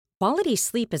Quality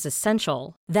sleep is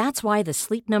essential. That's why the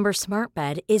Sleep Number Smart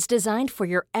Bed is designed for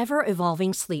your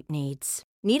ever-evolving sleep needs.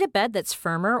 Need a bed that's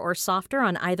firmer or softer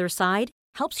on either side?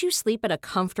 Helps you sleep at a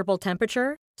comfortable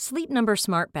temperature? Sleep Number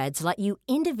Smart Beds let you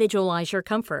individualize your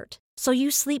comfort, so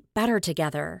you sleep better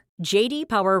together. J.D.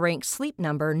 Power ranks Sleep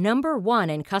Number number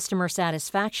one in customer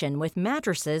satisfaction with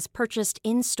mattresses purchased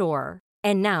in-store.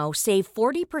 And now, save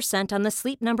 40% on the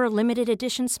Sleep Number Limited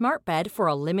Edition Smart Bed for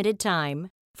a limited time.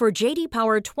 For J.D.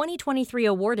 Power 2023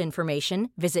 award information,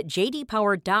 visit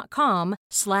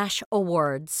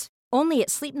jdpower.com/awards. Only at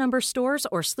Sleep Number stores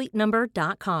or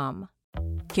sleepnumber.com.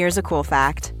 Here's a cool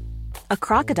fact. A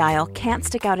crocodile can't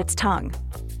stick out its tongue.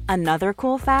 Another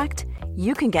cool fact,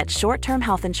 you can get short-term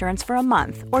health insurance for a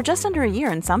month or just under a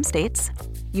year in some states.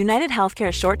 United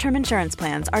Healthcare short-term insurance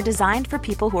plans are designed for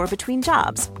people who are between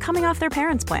jobs, coming off their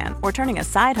parents' plan, or turning a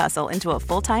side hustle into a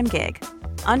full-time gig.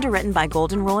 Underwritten by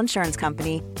Golden Rule Insurance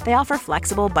Company, they offer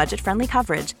flexible, budget-friendly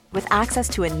coverage with access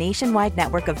to a nationwide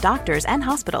network of doctors and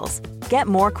hospitals. Get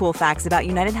more cool facts about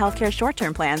United Healthcare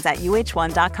short-term plans at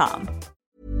uh1.com.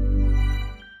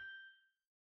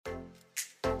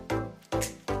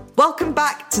 Welcome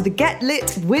back to the Get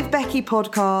Lit with Becky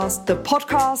podcast, the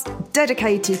podcast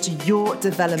dedicated to your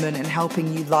development and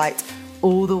helping you light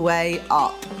all the way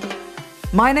up.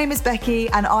 My name is Becky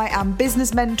and I am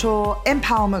business mentor,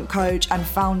 empowerment coach and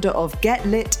founder of Get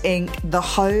Lit Inc., the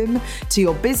home to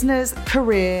your business,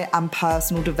 career and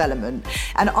personal development.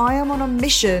 And I am on a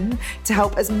mission to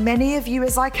help as many of you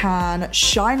as I can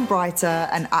shine brighter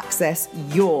and access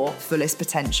your fullest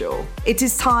potential. It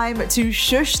is time to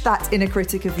shush that inner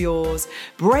critic of yours,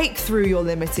 break through your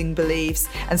limiting beliefs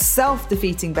and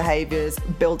self-defeating behaviors,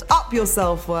 build up your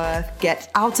self-worth, get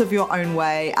out of your own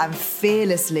way and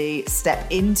fearlessly step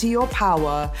into your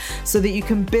power so that you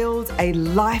can build a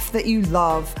life that you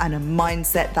love and a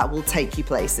mindset that will take you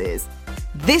places.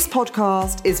 This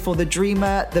podcast is for the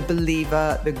dreamer, the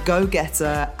believer, the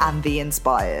go-getter, and the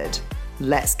inspired.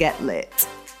 Let's get lit.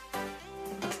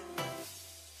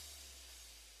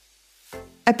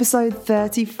 Episode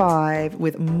 35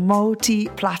 with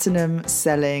multi-platinum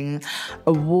selling,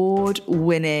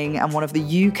 award-winning, and one of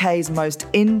the UK's most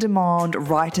in-demand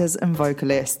writers and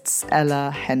vocalists,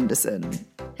 Ella Henderson.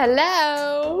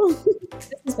 Hello!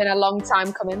 This has been a long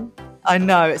time coming. I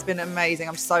know, it's been amazing.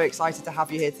 I'm so excited to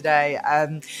have you here today.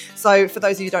 So for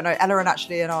those of you who don't know, Ella and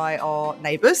Ashley and I are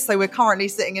neighbours. So we're currently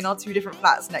sitting in our two different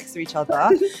flats next to each other.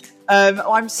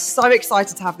 I'm so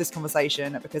excited to have this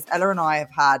conversation because Ella and I have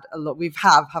had a lot,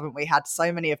 haven't we, had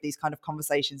so many of these kind of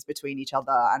conversations between each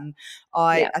other. And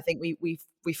I think we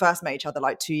first met each other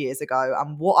like 2 years ago,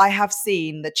 and what I have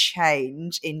seen, the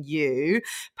change in you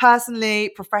personally,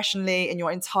 professionally, in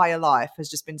your entire life has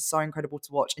just been so incredible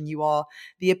to watch. And you are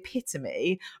the epitome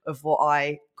of what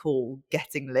I call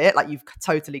getting lit. Like, you've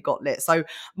totally got lit. So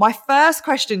my first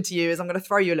question to you is, I'm going to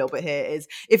throw you a little bit here, is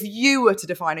if you were to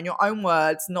define in your own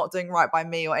words, not doing right by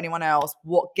me or anyone else,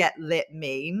 what get lit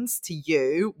means to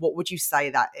you, what would you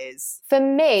say that is? For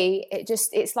me,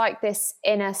 it's like this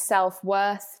inner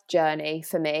self-worth journey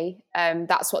for me.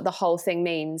 That's what the whole thing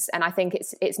means. And I think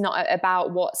it's not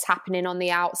about what's happening on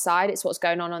the outside, it's what's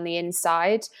going on the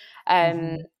inside.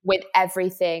 With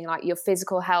everything, like your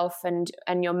physical health and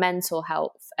your mental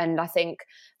health. And I think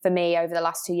for me, over the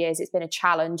last 2 years, it's been a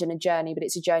challenge and a journey, but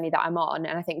it's a journey that I'm on.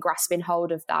 And I think grasping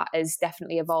hold of that has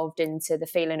definitely evolved into the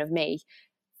feeling of me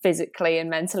physically and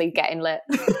mentally getting lit.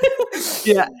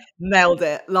 Yeah, nailed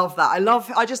it. Love that.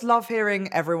 I just love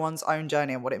hearing everyone's own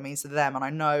journey and what it means to them. And I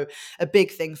know a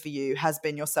big thing for you has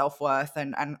been your self-worth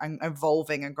and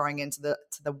evolving and growing into the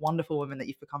wonderful woman that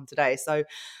you've become today. So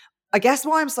I guess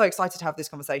why I'm so excited to have this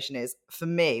conversation is, for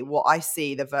me, what I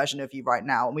see the version of you right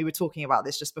now, and we were talking about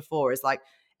this just before, is like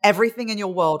everything in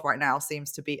your world right now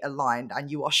seems to be aligned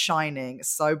and you are shining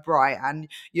so bright and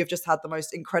you've just had the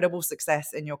most incredible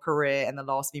success in your career in the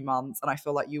last few months. And I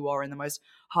feel like you are in the most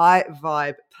high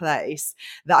vibe place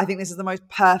that I think this is the most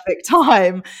perfect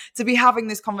time to be having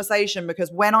this conversation, because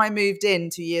when I moved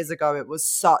in 2 years ago, it was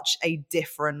such a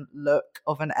different look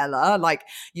of an Ella. Like,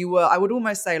 you were, I would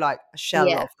almost say, like a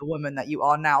shell of the woman that you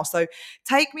are now. So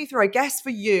take me through, I guess, for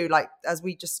you, like, as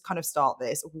we just kind of start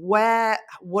this, what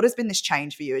has been this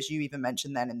change for you, as you even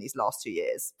mentioned then, in these last 2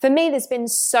 years? For me, there's been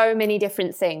so many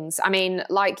different things. I mean,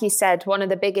 like you said, one of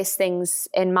the biggest things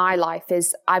in my life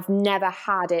is I've never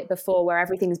had it before where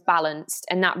everything everything's balanced.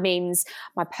 And that means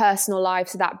my personal life,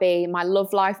 so that be my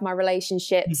love life, my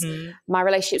relationships, my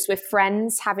relationships with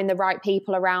friends, having the right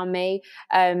people around me,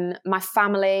 my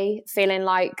family, feeling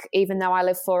like, even though I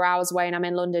live 4 hours away and I'm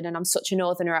in London and I'm such a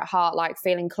northerner at heart, like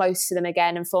feeling close to them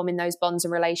again and forming those bonds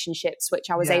and relationships, which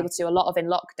I was able to do a lot of in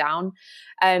lockdown.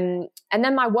 And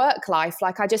then my work life,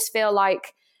 like I just feel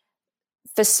like,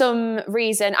 for some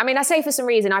reason, I mean, I say for some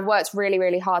reason, I've worked really,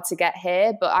 really hard to get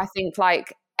here, but I think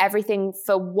like everything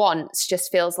for once just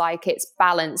feels like it's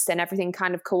balanced and everything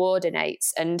kind of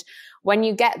coordinates. And when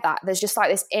you get that, there's just like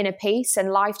this inner peace,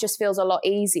 and life just feels a lot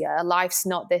easier. Life's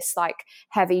not this like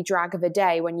heavy drag of a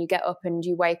day. When you get up and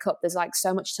you wake up, there's like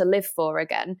so much to live for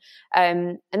again.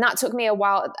 And that took me a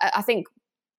while. I think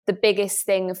the biggest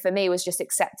thing for me was just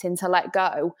accepting to let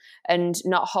go and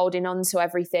not holding on to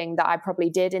everything that I probably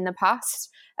did in the past.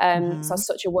 So I was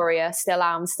such a worrier, still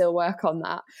am, still work on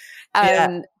that.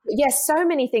 So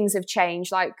many things have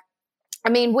changed. Like, I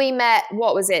mean, we met,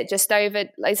 what was it? Just over,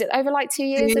 is it over like 2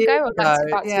 years ago? Or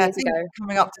about 2 years ago?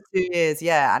 Coming up to 2 years,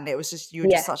 and it was just, you were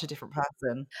just such a different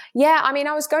person. Yeah, I mean,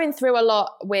 I was going through a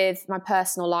lot with my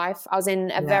personal life. I was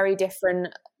in a very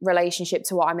different relationship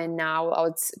to what I'm in now. I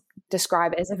would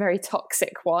describe it as a very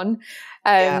toxic one.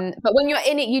 But when you're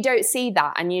in it, you don't see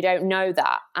that and you don't know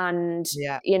that. And,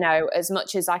 you know, as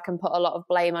much as I can put a lot of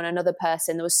blame on another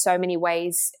person, there was so many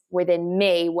ways within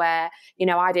me where, you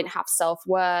know, I didn't have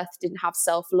self-worth, didn't have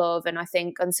self-love. And I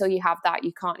think until you have that, if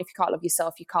you can't love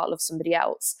yourself, you can't love somebody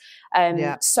else.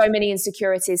 So many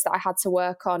insecurities that I had to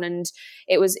work on. And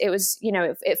it was, you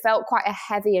know, it felt quite a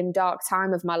heavy and dark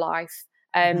time of my life,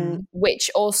 which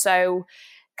also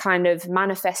kind of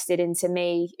manifested into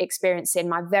me experiencing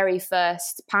my very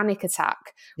first panic attack,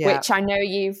 which I know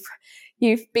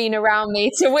you've been around me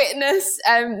to witness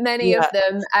many of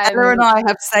them. Ella and I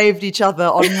have saved each other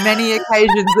on many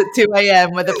occasions at 2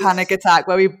 a.m. with a panic attack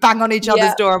where we bang on each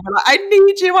other's door and we're like, I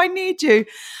need you.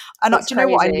 And do you know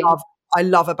what I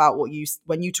love about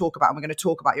when you talk about, and we're going to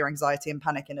talk about your anxiety and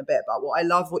panic in a bit, but what I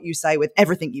love what you say with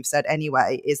everything you've said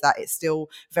anyway, is that it's still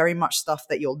very much stuff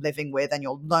that you're living with and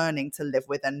you're learning to live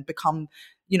with and become,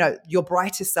 you know, your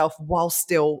brightest self while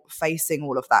still facing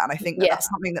all of that. And I think that's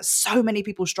something that so many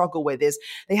people struggle with, is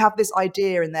they have this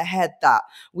idea in their head that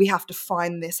we have to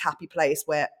find this happy place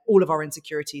where all of our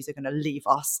insecurities are going to leave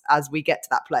us as we get to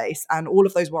that place. And all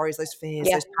of those worries, those fears,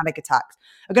 those panic attacks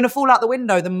are going to fall out the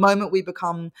window the moment we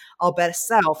become our best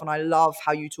self. And I love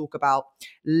how you talk about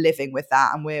living with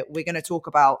that. And we're going to talk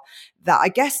about that. I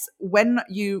guess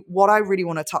what I really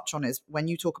want to touch on is when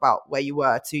you talk about where you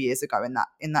were 2 years ago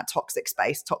in that toxic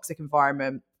space, toxic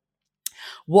environment,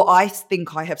 what I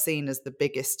think I have seen as the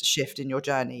biggest shift in your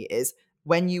journey is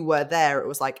when you were there, it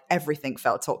was like everything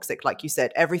felt toxic. Like you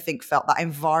said, everything felt, that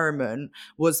environment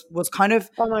was kind of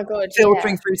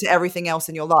filtering through to everything else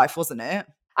in your life, wasn't it?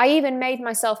 I even made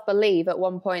myself believe at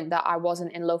one point that I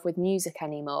wasn't in love with music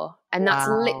anymore. And that's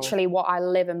literally what I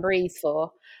live and breathe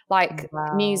for. Like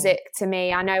music to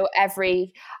me, I know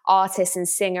every artist and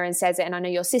singer and says it, and I know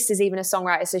your sister's even a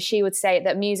songwriter, so she would say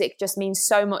that music just means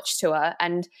so much to her.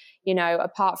 And, you know,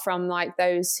 apart from like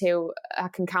those who I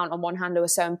can count on one hand who are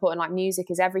so important, like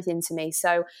music is everything to me.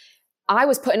 So I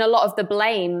was putting a lot of the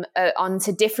blame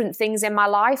onto different things in my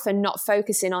life and not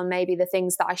focusing on maybe the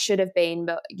things that I should have been,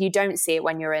 but you don't see it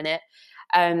when you're in it.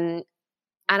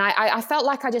 And I felt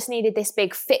like I just needed this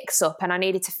big fix up and I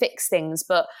needed to fix things,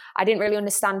 but I didn't really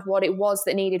understand what it was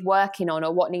that needed working on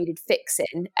or what needed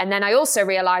fixing. And then I also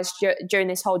realized during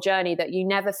this whole journey that you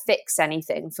never fix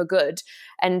anything for good,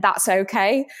 and that's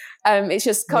okay. It's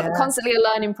just constantly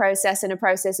a learning process and a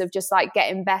process of just like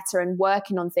getting better and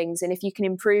working on things. And if you can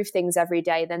improve things every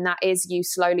day, then that is you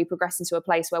slowly progressing to a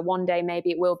place where one day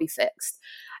maybe it will be fixed.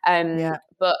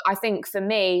 But I think for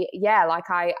me, like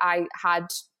I had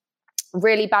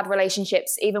really bad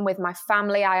relationships, even with my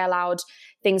family. I allowed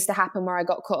things to happen where I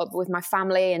got caught up with my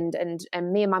family, and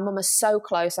me and my mum are so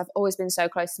close. I've always been so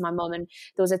close to my mum, and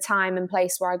there was a time and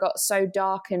place where I got so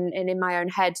dark and in my own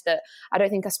head that I don't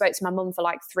think I spoke to my mum for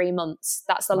like 3 months.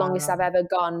 That's the longest I've ever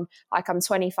gone. Like, I'm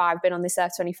 25, been on this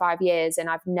earth 25 years, and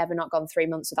I've never not gone 3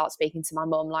 months without speaking to my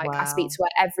mum. Like, I speak to her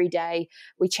every day.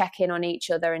 We check in on each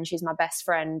other, and she's my best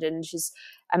friend, and she's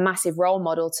a massive role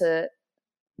model to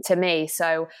me.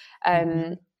 So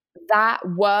that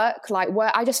work,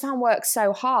 I just found work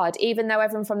so hard, even though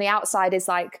everyone from the outside is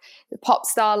like the pop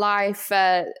star life.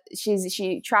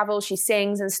 She travels, she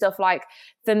sings and stuff. Like,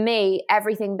 for me,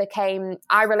 everything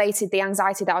I related the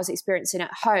anxiety that I was experiencing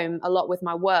at home a lot with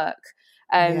my work.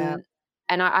 And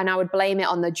And I would blame it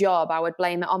on the job. I would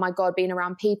blame it, oh my God, being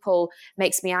around people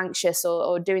makes me anxious,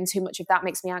 or doing too much of that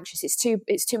makes me anxious. It's too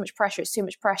much pressure. It's too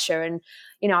much pressure. And,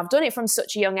 you know, I've done it from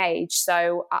such a young age.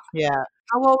 So yeah.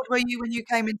 How old were you when you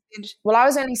came into the industry? Well, I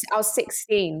was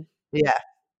 16. Yeah.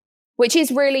 Which is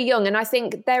really young. And I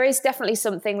think there is definitely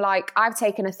something like, I've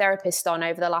taken a therapist on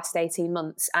over the last 18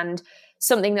 months and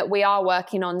something that we are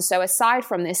working on. So aside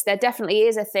from this, there definitely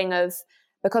is a thing of,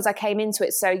 because I came into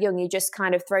it so young, you just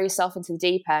kind of throw yourself into the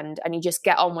deep end and you just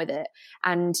get on with it.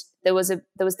 And there was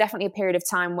definitely a period of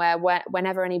time where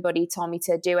whenever anybody told me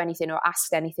to do anything or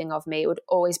asked anything of me, it would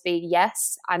always be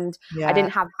yes. And I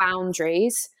didn't have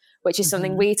boundaries, which is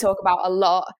something we talk about a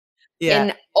lot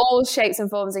in all shapes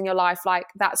and forms in your life. Like,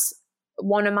 that's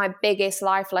one of my biggest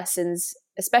life lessons,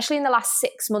 especially in the last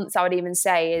 6 months, I would even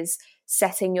say, is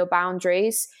setting your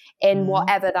boundaries in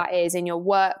whatever that is, in your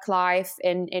work life,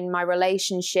 in my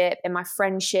relationship, in my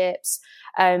friendships,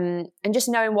 and just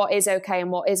knowing what is okay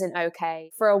and what isn't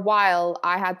okay. For a while,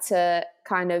 I had to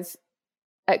kind of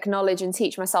acknowledge and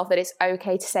teach myself that it's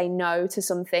okay to say no to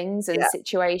some things and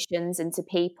situations and to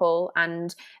people,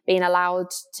 and being allowed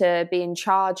to be in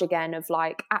charge again of,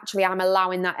 like, actually I'm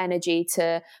allowing that energy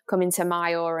to come into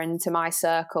my aura and to my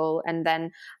circle, and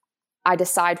then I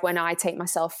decide when I take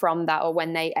myself from that or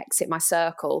when they exit my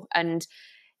circle. And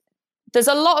there's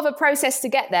a lot of a process to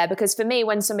get there, because for me,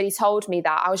 when somebody told me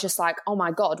that, I was just like, oh my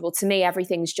God, well, to me,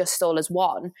 everything's just all as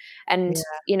one. And,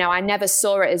 you know, I never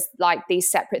saw it as like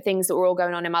these separate things that were all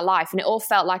going on in my life. And it all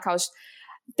felt like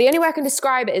the only way I can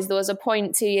describe it is there was a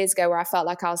point 2 years ago where I felt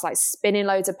like I was like spinning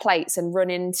loads of plates and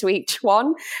running to each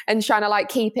one and trying to like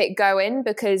keep it going,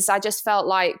 because I just felt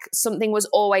like something was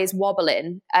always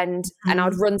wobbling, and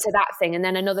I'd run to that thing, and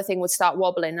then another thing would start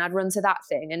wobbling and I'd run to that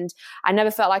thing. And I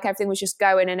never felt like everything was just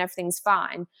going and everything's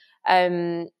fine.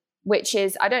 Which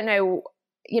is, I don't know,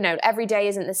 you know, every day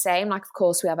isn't the same. Like, of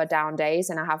course we have our down days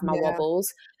and I have my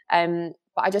wobbles.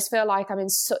 But I just feel like I'm in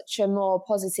such a more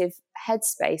positive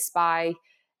headspace by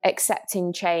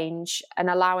accepting change and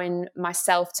allowing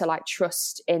myself to like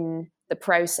trust in the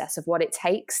process of what it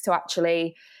takes to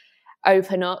actually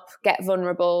open up, get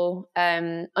vulnerable,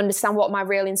 understand what my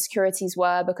real insecurities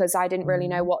were, because I didn't really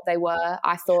know what they were.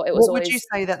 I thought it was What would you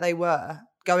say that they were?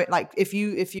 Going, like, if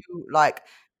you like,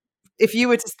 if you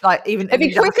were to like, even it'd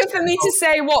be quicker for me to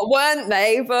say what weren't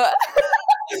they, but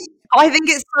I think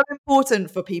it's so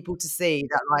important for people to see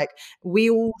that, like, we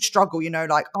all struggle, you know,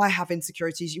 like, I have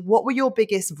insecurities. What were your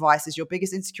biggest vices, your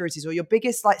biggest insecurities, or your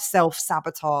biggest like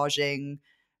self-sabotaging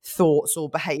thoughts or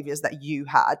behaviors that you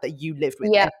had, that you lived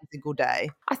with every single day?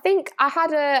 I think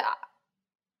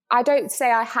I don't say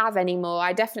I have anymore.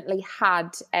 I definitely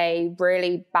had a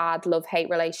really bad love-hate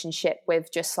relationship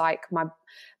with just like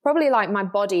probably like my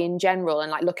body in general,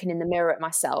 and like looking in the mirror at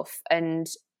myself. And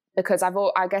because I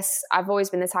guess I've always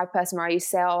been the type of person where I used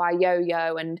to say, oh, I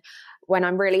yo-yo, and when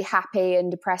I'm really happy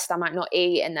and depressed, I might not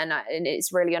eat, and then and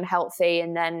it's really unhealthy,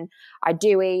 and then I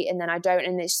do eat, and then I don't.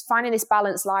 And it's finding this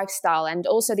balanced lifestyle. And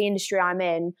also the industry I'm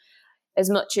in, as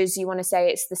much as you want to say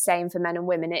it's the same for men and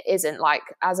women, it isn't. Like,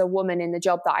 as a woman in the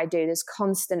job that I do, there's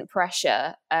constant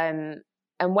pressure.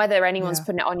 And whether anyone's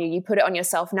putting it on you, you put it on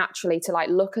yourself naturally to like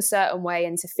look a certain way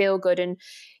and to feel good. And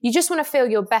you just want to feel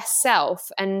your best self.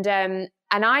 And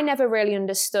I never really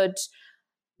understood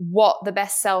what the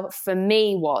best self for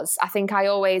me was. I think I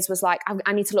always was like,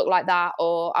 I need to look like that,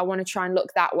 or I want to try and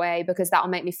look that way because that'll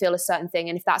make me feel a certain thing.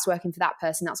 And if that's working for that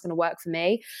person, that's going to work for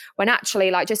me. When actually,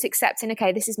 like, just accepting,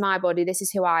 okay, this is my body, this is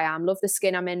who I am, love the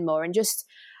skin I'm in more, and just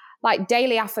like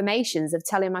daily affirmations of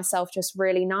telling myself just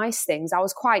really nice things. I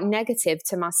was quite negative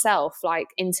to myself, like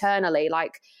internally,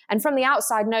 like, and from the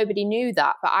outside, nobody knew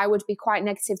that, but I would be quite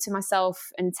negative to myself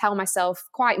and tell myself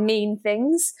quite mean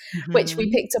things, which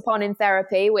we picked up on in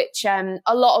therapy, which a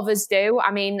lot of us do.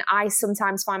 I mean, I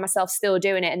sometimes find myself still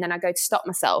doing it, and then I go to stop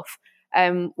myself,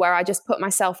 where I just put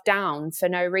myself down for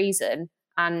no reason.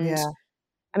 And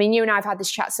I mean, you and I have had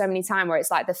this chat so many times where it's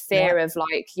like the fear of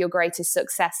like your greatest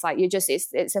success. Like, you just,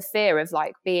 it's a fear of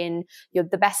like being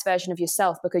the best version of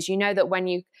yourself, because you know that when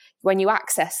you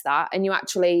access that and you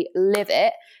actually live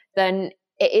it, then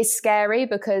it is scary,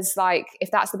 because like,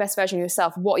 if that's the best version of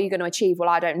yourself, what are you going to achieve? Well,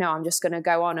 I don't know. I'm just going to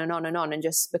go on and on and on and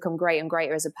just become greater and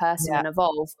greater as a person and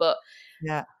evolve. But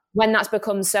when that's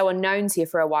become so unknown to you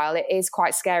for a while, it is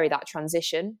quite scary, that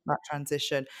transition.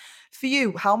 For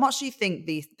you, how much do you think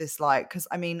this like, because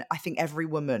I mean, I think every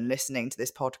woman listening to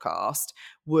this podcast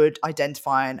would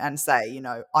identify and say, you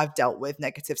know, I've dealt with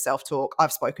negative self-talk.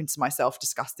 I've spoken to myself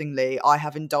disgustingly. I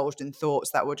have indulged in thoughts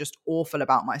that were just awful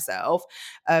about myself.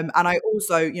 And I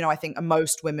also, you know, I think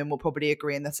most women will probably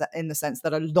agree in the sense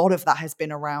that a lot of that has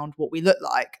been around what we look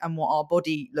like and what our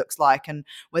body looks like and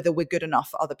whether we're good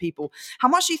enough for other people. How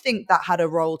much do you think that had a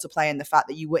role to play in the fact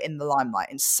that you were in the limelight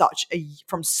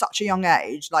from such a young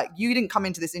age? Like, you didn't come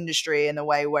into this industry in a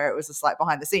way where it was just like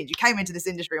behind the scenes. You came into this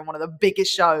industry on one of the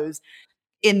biggest shows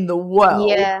in the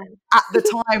world at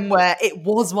the time where it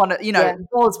was one of, you know, it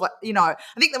was what, you know,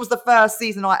 I think that was the first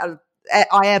season I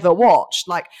ever watched.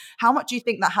 Like, how much do you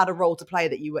think that had a role to play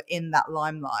that you were in that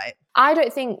limelight? I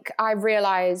don't think I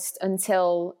realized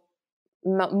until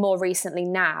more recently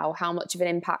now how much of an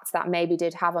impact that maybe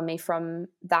did have on me from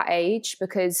that age,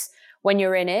 because when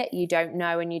you're in it, you don't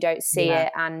know and you don't see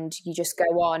it, and you just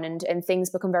go on and things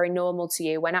become very normal to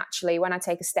you. When actually, when I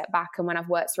take a step back and when I've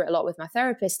worked through it a lot with my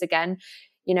therapist again,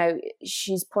 you know,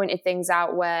 she's pointed things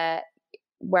out where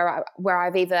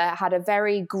I've either had a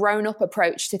very grown-up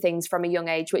approach to things from a young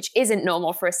age, which isn't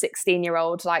normal for a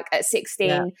 16-year-old. Like, at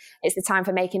 16, it's the time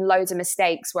for making loads of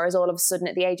mistakes, whereas all of a sudden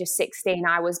at the age of 16,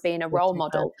 I was being a role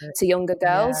model to younger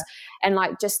girls. And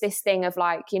like, just this thing of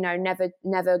like, you know,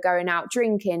 never going out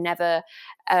drinking, never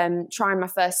trying my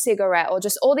first cigarette, or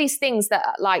just all these things that,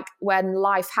 like, when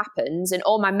life happens and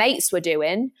all my mates were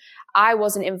doing, I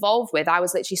wasn't involved with. I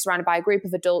was literally surrounded by a group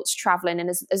of adults traveling, and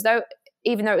as though,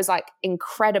 even though it was like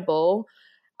incredible,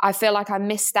 I feel like I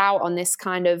missed out on this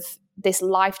kind of this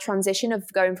life transition of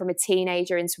going from a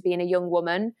teenager into being a young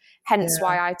woman. Hence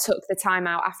why I took the time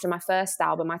out after my first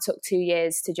album. I took 2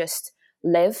 years to just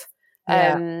live.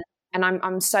 And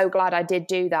I'm so glad I did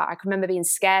do that. I can remember being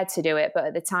scared to do it, but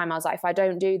at the time I was like, if I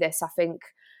don't do this, I think,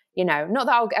 you know, not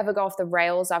that I'll ever go off the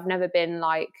rails. I've never been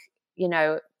like, you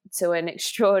know, to an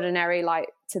extraordinary, like,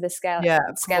 to the scale of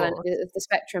the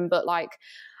spectrum, but like,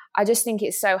 I just think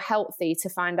it's so healthy to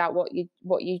find out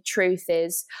what your truth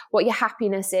is, what your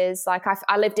happiness is. Like,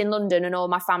 I lived in London and all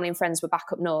my family and friends were back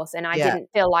up north, and I didn't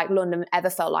feel like London ever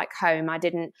felt like home.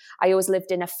 I always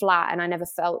lived in a flat, and I never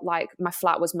felt like my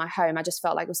flat was my home. I just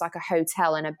felt like it was like a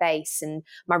hotel and a base, and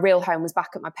my real home was back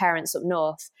at my parents up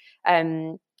north.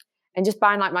 And just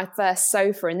buying like my first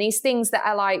sofa and these things that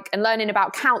are like, and learning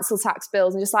about council tax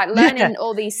bills and just like learning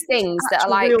all these things that are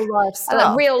like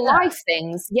real life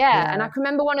things. And I can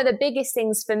remember one of the biggest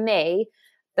things for me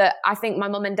that I think my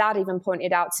mum and dad even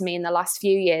pointed out to me in the last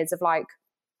few years of like,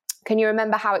 can you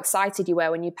remember how excited you were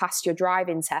when you passed your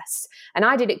driving test? And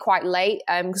I did it quite late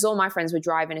because all my friends were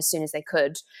driving as soon as they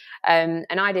could. And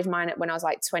I did mine when I was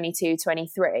like 22,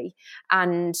 23.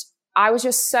 And I was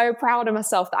just so proud of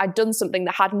myself that I'd done something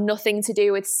that had nothing to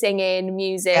do with singing,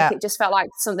 music. It just felt like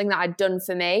something that I'd done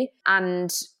for me. And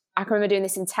I can remember doing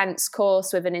this intense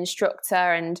course with an instructor,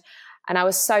 and I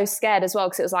was so scared as well,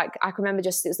 because it was like, I can remember it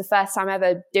was the first time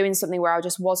ever doing something where I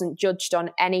just wasn't judged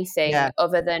on anything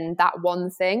other than that one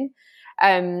thing.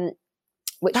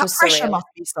 Which that was pressure surreal. must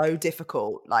be so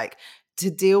difficult, like, to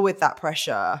deal with that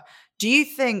pressure. Do you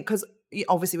think, because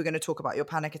obviously we're going to talk about your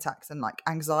panic attacks and like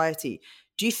anxiety,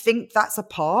 do you think that's a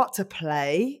part to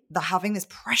play, the having this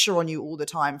pressure on you all the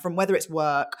time, from whether it's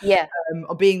work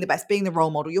or being the best, being the role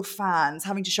model, your fans,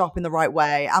 having to show up in the right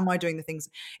way, am I doing the things?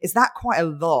 Is that quite a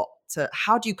lot?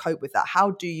 How do you cope with that?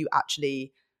 How do you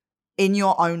actually, in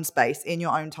your own space, in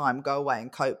your own time, go away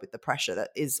and cope with the pressure that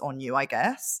is on you, I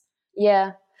guess?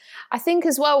 Yeah. I think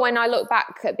as well, when I look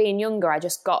back at being younger, I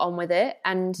just got on with it.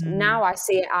 And now I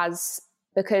see it as,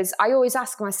 because I always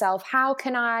ask myself, how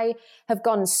can I have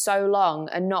gone so long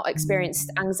and not experienced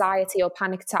anxiety or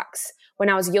panic attacks when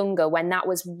I was younger, when that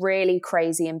was really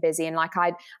crazy and busy? And like,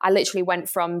 I literally went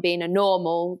from being a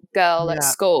normal girl at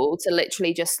school to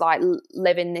literally just like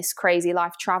living this crazy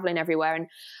life, traveling everywhere. And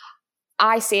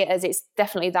I see it as, it's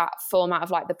definitely that format of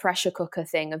like the pressure cooker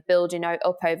thing of building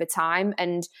up over time.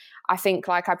 And I think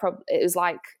like it was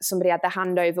like somebody had the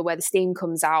handover where the steam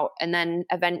comes out, and then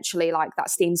eventually like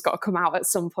that steam's got to come out at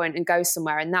some point and go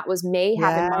somewhere. And that was me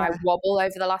having my wobble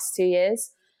over the last 2 years.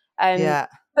 But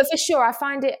for sure, I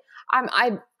find it,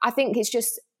 I think it's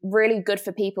just really good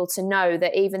for people to know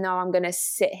that even though I'm going to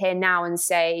sit here now and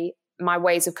say my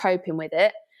ways of coping with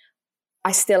it,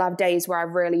 I still have days where I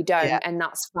really don't, and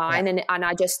that's fine. And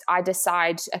I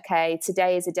decide, okay,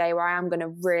 today is a day where I am going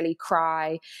to really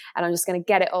cry, and I'm just going to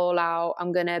get it all out.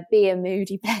 I'm going to be a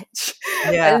moody bitch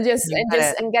and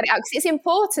get it out. 'Cause it's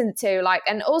important to like,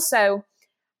 and also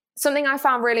something I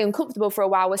found really uncomfortable for a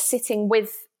while was sitting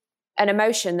with an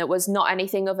emotion that was not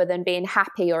anything other than being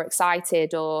happy or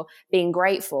excited or being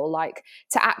grateful. Like,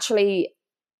 to actually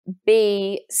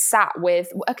be sat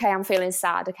with, okay, I'm feeling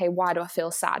sad. Okay, why do I feel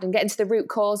sad? And get into the root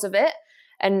cause of it.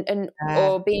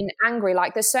 or being angry.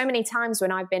 Like there's so many times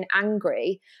when I've been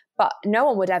angry, but no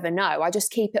one would ever know. I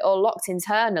just keep it all locked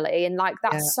internally. And like,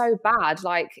 that's so bad.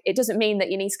 Like, it doesn't mean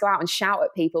that you need to go out and shout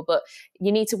at people, but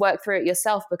you need to work through it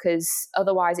yourself, because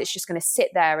otherwise it's just going to sit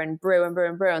there and brew and brew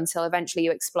and brew until eventually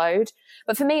you explode.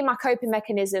 But for me, my coping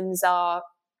mechanisms are,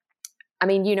 I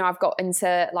mean, you know, I've got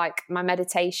into like my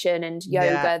meditation and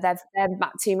yoga. They're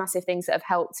two massive things that have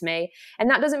helped me. And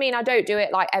that doesn't mean I don't do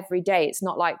it like every day. It's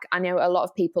not like, I know a lot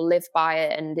of people live by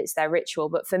it and it's their ritual.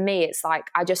 But for me, it's like,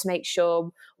 I just make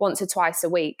sure once or twice a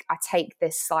week, I take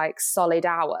this like solid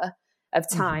hour of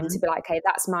time to be like, okay,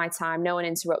 that's my time. No one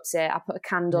interrupts it. I put a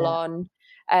candle on.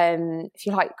 If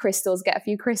you like crystals, get a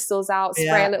few crystals out,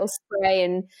 spray a little spray,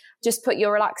 and just put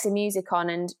your relaxing music on.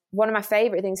 And one of my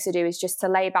favorite things to do is just to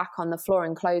lay back on the floor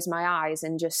and close my eyes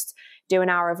and just do an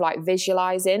hour of like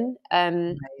visualizing.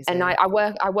 And I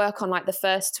work on like the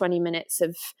first 20 minutes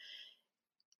of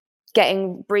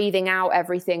breathing out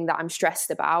everything that I'm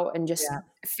stressed about and just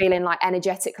feeling like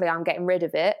energetically I'm getting rid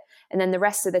of it. And then the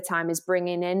rest of the time is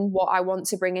bringing in what I want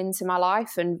to bring into my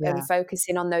life and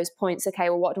focusing on those points. Okay,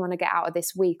 well, what do I want to get out of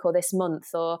this week or this month?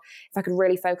 Or if I could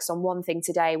really focus on one thing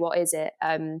today, what is it?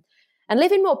 And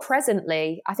living more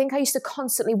presently. I think I used to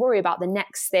constantly worry about the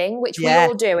next thing, which we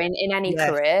all do in any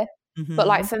career. But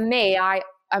like for me,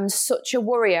 I'm such a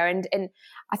worrier, and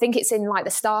I think it's in like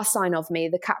the star sign of me,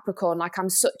 the Capricorn. Like I'm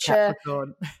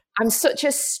such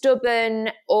a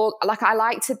stubborn, or like I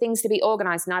like things to be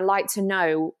organized and I like to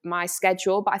know my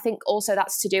schedule. But I think also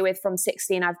that's to do with from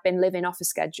 16, I've been living off a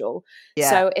schedule.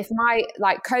 So if my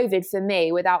like COVID for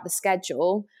me without the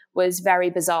schedule was very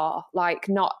bizarre, like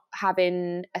not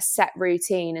having a set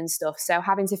routine and stuff. So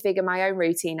having to figure my own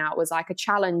routine out was like a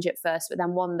challenge at first, but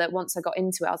then one that once I got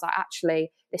into it, I was like,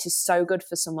 actually, this is so good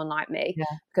for someone like me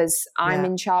because I'm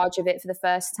in charge of it for the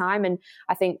first time. And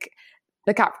I think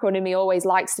the Capricorn in me always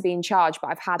likes to be in charge, but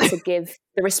I've had to give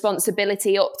the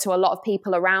responsibility up to a lot of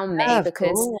people around me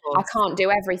because I can't do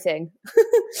everything.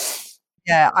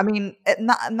 I mean, and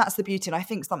that's the beauty. And I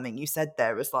think something you said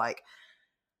there was like,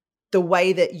 the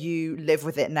way that you live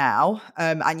with it now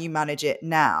and you manage it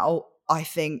now, I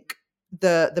think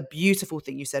the beautiful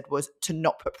thing you said was to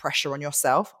not put pressure on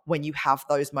yourself when you have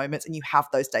those moments and you have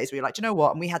those days where you're like, do you know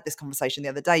what? And we had this conversation the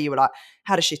other day. You were like,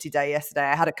 had a shitty day yesterday.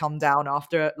 I had to come down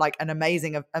after like an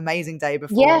amazing day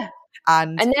before. Yeah.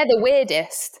 And they're the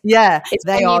weirdest. Yeah,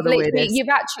 they are the weirdest.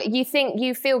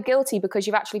 You feel guilty because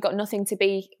you've actually got nothing to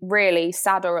be really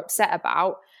sad or upset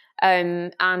about.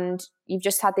 And you've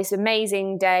just had this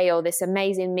amazing day or this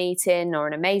amazing meeting or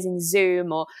an amazing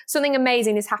Zoom or something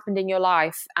amazing has happened in your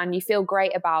life and you feel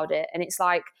great about it. And it's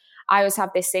like, I always have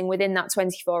this thing within that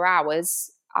 24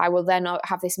 hours, I will then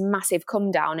have this massive come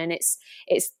down. And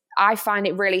I find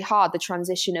it really hard, the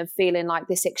transition of feeling like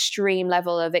this extreme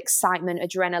level of excitement,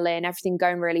 adrenaline, everything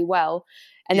going really well.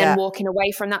 And then walking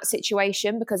away from that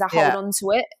situation because I hold on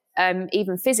to it.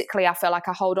 Even physically, I feel like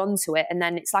I hold on to it, and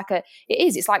then it's like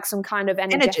it's like some kind of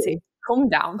energetic come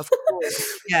down. Of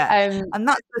course. And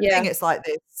that's the thing. It's like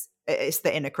this. It's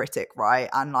the inner critic, right?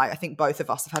 And like I think both of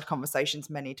us have had conversations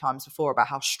many times before about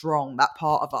how strong that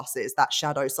part of us is, that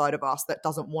shadow side of us that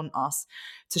doesn't want us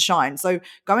to shine. So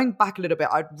going back a little bit,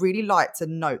 I'd really like to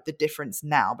note the difference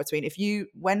now between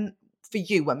when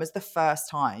was the first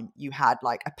time you had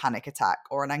like a panic attack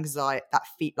or an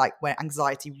anxiety, like where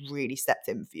anxiety really stepped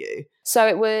in for you? So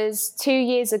it was 2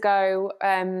 years ago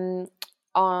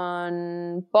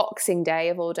on Boxing Day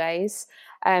of all days.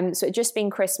 So it had just been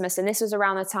Christmas, and this was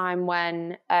around the time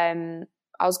when I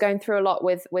was going through a lot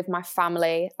with my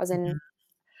family. I was in,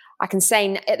 I can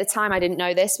say at the time I didn't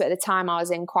know this, but at the time I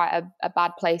was in quite a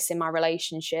bad place in my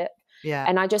relationship. Yeah.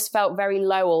 And I just felt very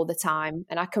low all the time.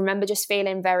 And I can remember just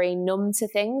feeling very numb to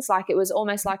things. Like it was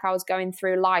almost like I was going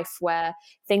through life where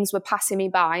things were passing me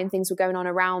by and things were going on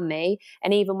around me.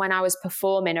 And even when I was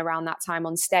performing around that time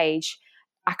on stage,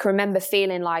 I can remember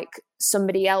feeling like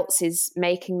somebody else is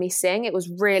making me sing. It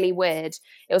was really weird.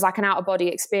 It was like an out-of-body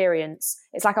experience.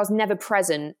 It's like I was never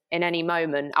present in any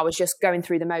moment. I was just going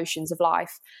through the motions of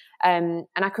life. And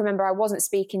I can remember I wasn't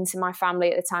speaking to my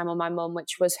family at the time, or my mum,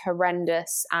 which was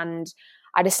horrendous. And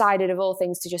I decided of all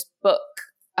things to just book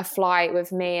a flight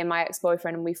with me and my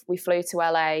ex-boyfriend. And we flew to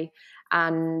LA,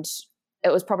 and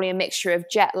it was probably a mixture of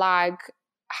jet lag,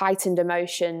 heightened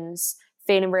emotions,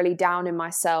 feeling really down in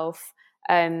myself.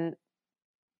 And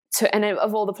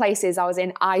of all the places, I was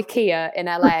in IKEA in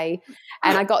LA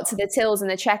and I got to the tills and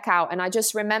the checkout, and I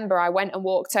just remember I went and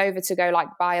walked over to go like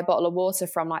buy a bottle of water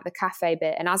from like the cafe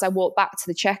bit. And as I walked back to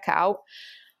the checkout,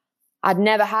 I'd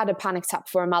never had a panic attack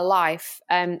before in my life.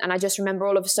 And I just remember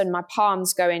all of a sudden my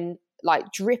palms going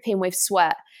like dripping with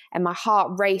sweat. and my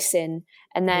heart racing,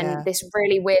 and then this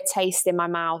really weird taste in my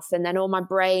mouth, and then all my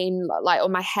brain, like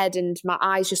on my head, and my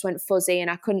eyes just went fuzzy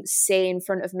and I couldn't see in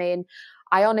front of me. And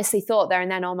I honestly thought there and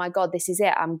then, oh my God, this is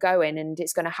it. I'm going, and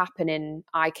it's going to happen in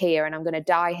IKEA, and I'm going to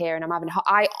die here. And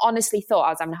I honestly thought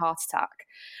I was having a heart attack.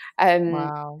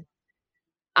 Wow.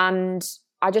 And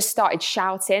I just started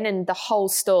shouting, and the whole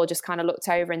store just kind of looked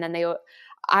over, and then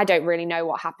I don't really know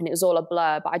what happened. It was all a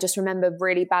blur, but I just remember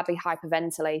really badly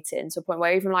hyperventilating to a point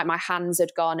where even like my hands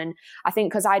had gone. And I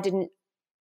think because I didn't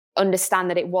understand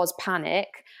that it was panic,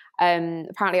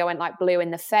 apparently I went like blue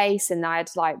in the face, and I had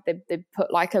like, they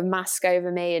put like a mask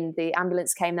over me, and the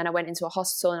ambulance came. Then I went into a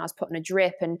hospital and I was put on a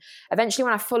drip. And eventually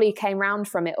when I fully came round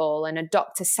from it all, and a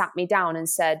doctor sat me down and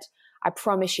said, I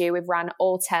promise you, we've ran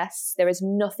all tests. There is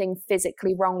nothing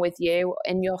physically wrong with you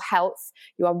in your health.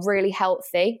 You are really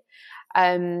healthy.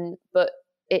 But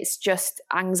it's just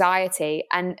anxiety.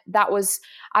 And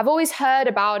I've always heard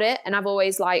about it, and I've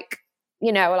always like,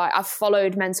 you know, like I've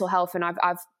followed mental health, and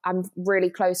I'm really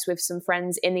close with some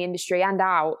friends in the industry and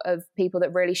out of people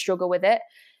that really struggle with it.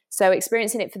 So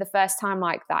experiencing it for the first time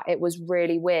like that, it was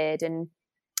really weird. And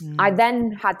I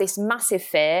then had this massive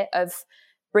fear of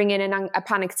bringing a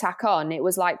panic attack on. It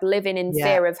was like living in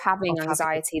fear of having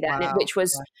anxiety then,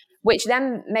 which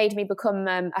then made me become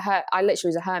I literally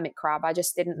was a hermit crab. I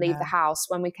just didn't leave the house.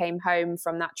 When we came home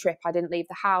from that trip, I didn't leave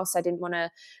the house. I didn't want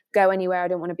to go anywhere. I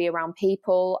didn't want to be around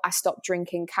people. I stopped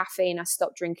drinking caffeine. I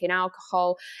stopped drinking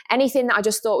alcohol. Anything that I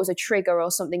just thought was a trigger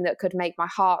or something that could make my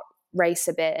heart race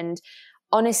a bit. And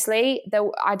honestly,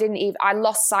 I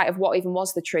lost sight of what even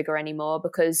was the trigger anymore,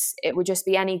 because it would just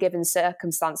be any given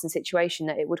circumstance and situation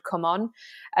that it would come on.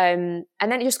 And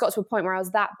then it just got to a point where I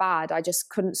was that bad. I just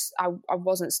couldn't, I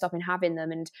wasn't stopping having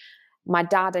them. And my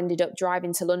dad ended up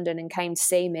driving to London and came to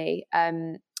see me.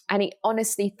 And he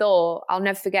honestly thought, I'll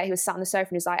never forget, he was sat on the sofa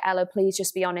and he was like, Ella, please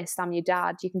just be honest. I'm your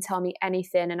dad. You can tell me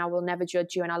anything and I will never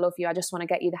judge you, and I love you. I just want to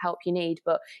get you the help you need.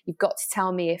 But you've got to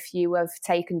tell me if you have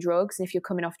taken drugs and if you're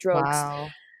coming off drugs. Wow.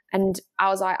 And I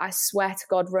was like, I swear to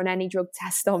God, run any drug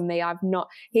test on me. I've not.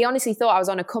 He honestly thought I was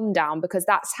on a come down, because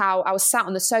that's how I was sat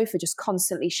on the sofa, just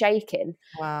constantly shaking.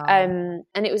 Wow.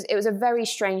 And it was a very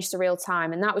strange, surreal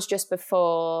time. And that was just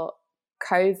before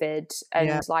COVID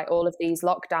and like all of these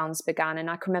lockdowns began. And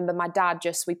I can remember my dad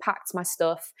we packed my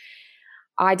stuff.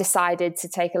 I decided to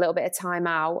take a little bit of time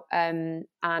out, and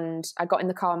I got in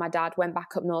the car with my dad, went back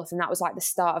up north, and that was like the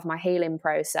start of my healing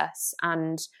process.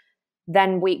 And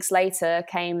then weeks later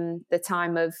came the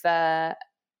time of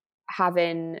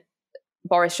having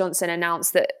Boris Johnson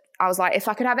announce that, I was like, if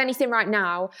I could have anything right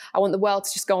now, I want the world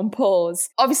to just go on pause.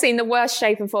 Obviously in the worst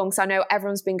shape and form, because I know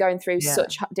everyone's been going through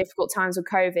such difficult times with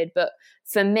COVID. But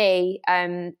for me,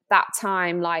 that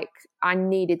time, like I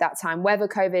needed that time. Whether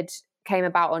COVID came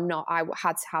about or not, I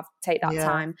had to take that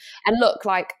time. And look,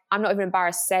 like I'm not even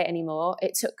embarrassed to say it anymore.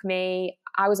 It took me,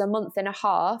 I was a month and a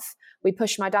half. We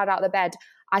pushed my dad out of the bed.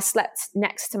 I slept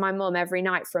next to my mum every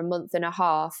night for a month and a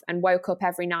half, and woke up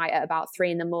every night at about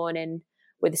 3 a.m.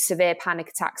 with severe panic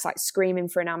attacks, like screaming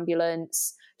for an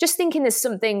ambulance, just thinking there's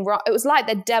something wrong. It was like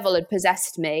the devil had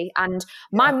possessed me. And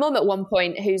my mum at one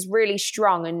point, who's really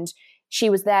strong, and she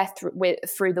was there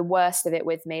through the worst of it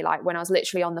with me, like when I was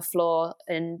literally on the floor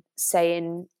and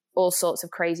saying all sorts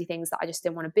of crazy things that I just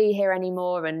didn't want to be here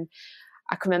anymore. And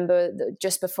I can remember that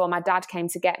just before my dad came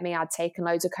to get me, I'd taken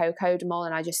loads of Cocodamol,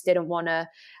 and I just didn't want to,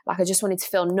 I just wanted to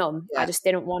feel numb. I just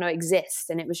didn't want to exist.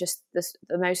 And it was just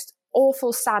the most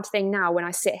awful, sad thing now when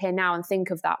I sit here now and think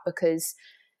of that, because,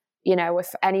 you know,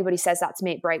 if anybody says that to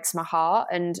me, it breaks my heart.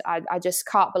 And I just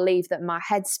can't believe that my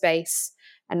headspace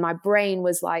and my brain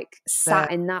was like sat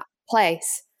in that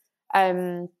place.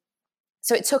 So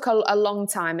it took a long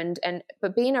time,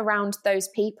 but being around those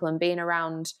people and being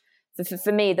around,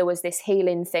 for me, there was this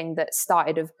healing thing that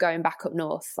started of going back up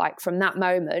north. Like from that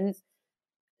moment,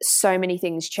 so many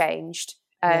things changed.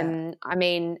 I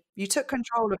mean, you took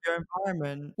control of your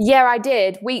environment. Yeah, I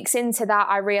did. Weeks into that,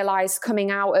 I realized,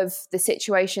 coming out of the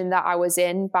situation that I was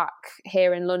in back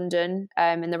here in London,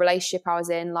 and the relationship I was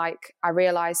in, like I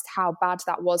realized how bad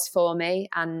that was for me.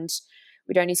 And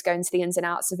we don't need to go into the ins and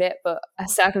outs of it, but a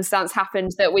circumstance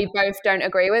happened that we both don't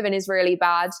agree with and is really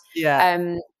bad.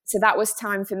 So that was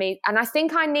time for me. And I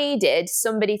think I needed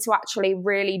somebody to actually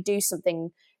really do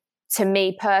something to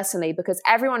me personally, because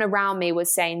everyone around me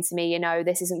was saying to me, you know,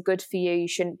 this isn't good for you. You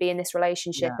shouldn't be in this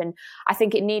relationship. And I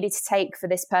think it needed to take for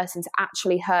this person to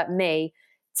actually hurt me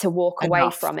to walk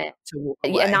away from it.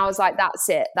 And I was like, that's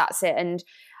it. And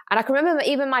I can remember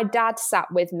even my dad sat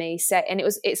with me, and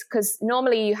it's because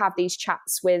normally you have these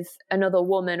chats with another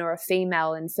woman or a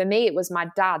female. And for me, it was my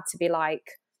dad to be like,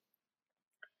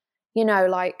 you know,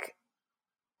 like,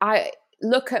 I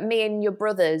look at me and your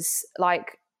brothers,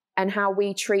 like, and how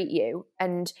we treat you.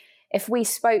 And if we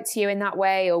spoke to you in that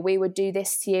way, or we would do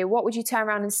this to you, what would you turn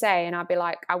around and say? And I'd be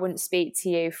like, I wouldn't speak to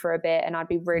you for a bit. And I'd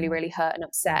be really, really hurt and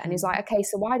upset. And he's like, okay,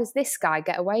 so why does this guy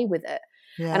get away with it?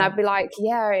 Yeah. And I'd be like,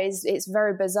 yeah, it's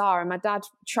very bizarre. And my dad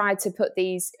tried to put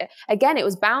these, again, it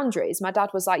was boundaries. My dad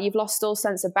was like, you've lost all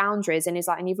sense of boundaries. And he's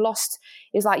like, you've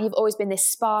always been this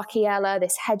sparky Ella,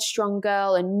 this headstrong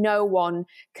girl, and no one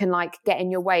can like get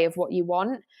in your way of what you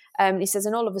want. He says,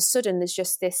 and all of a sudden there's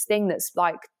just this thing that's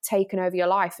like taken over your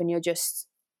life, and you're just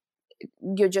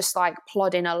like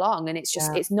plodding along, and it's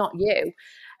just, it's not you.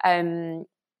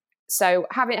 So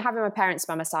having my parents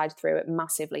by my side through it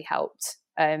massively helped.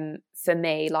 For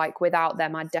me, like without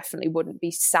them, I definitely wouldn't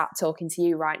be sat talking to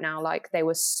you right now. Like they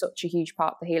were such a huge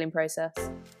part of the healing process.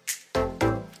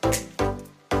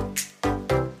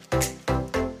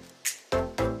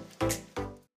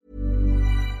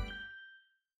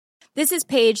 This is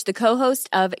Paige, the co-host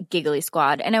of Giggly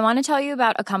Squad, and I want to tell you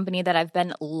about a company that I've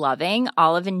been loving,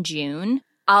 Olive & June.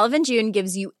 Olive & June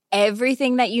gives you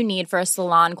everything that you need for a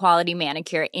salon-quality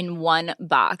manicure in one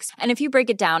box. And if you break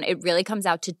it down, it really comes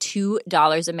out to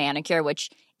 $2 a manicure, which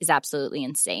is absolutely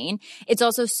insane. It's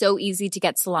also so easy to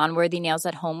get salon-worthy nails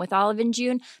at home with Olive &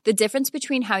 June. The difference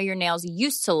between how your nails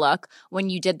used to look when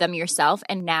you did them yourself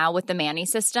and now with the Mani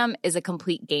system is a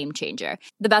complete game changer.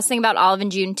 The best thing about Olive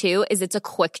 & June, too, is it's a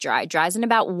quick dry. Dries in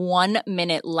about 1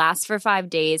 minute, lasts for 5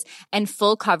 days, and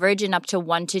full coverage in up to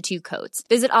 1 to 2 coats.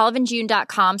 Visit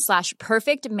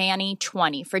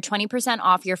oliveandjune.com/perfectmani20 for 20%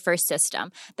 off your first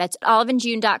system. That's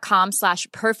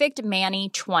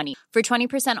oliveandjune.com/perfectmani20 for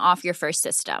 20% off your first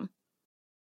system.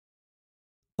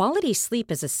 Quality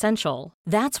sleep is essential.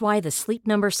 That's why the Sleep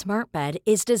Number Smart Bed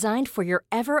is designed for your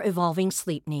ever-evolving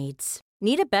sleep needs.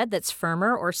 Need a bed that's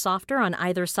firmer or softer on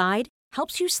either side?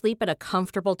 Helps you sleep at a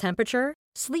comfortable temperature?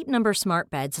 Sleep Number Smart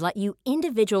Beds let you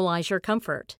individualize your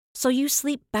comfort, so you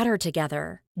sleep better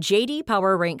together. J.D.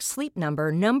 Power ranks Sleep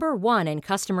Number number 1 in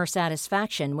customer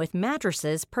satisfaction with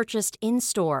mattresses purchased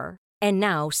in-store. And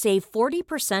now, save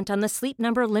 40% on the Sleep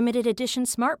Number Limited Edition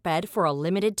Smart Bed for a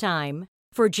limited time.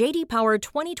 For J.D. Power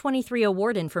 2023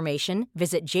 award information,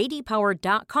 visit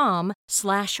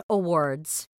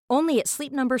jdpower.com/awards. Only at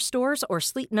Sleep Number stores or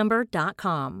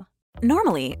sleepnumber.com.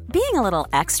 Normally, being a little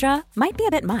extra might be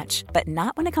a bit much, but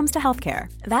not when it comes to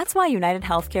healthcare. That's why United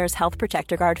Healthcare's Health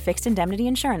Protector Guard fixed indemnity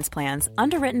insurance plans,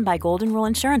 underwritten by Golden Rule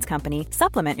Insurance Company,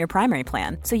 supplement your primary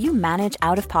plan so you manage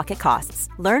out-of-pocket costs.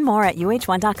 Learn more at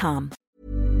uh1.com.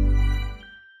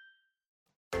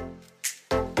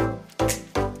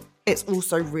 It's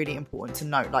also really important to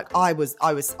note, like I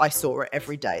saw it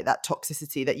every day, that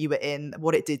toxicity that you were in,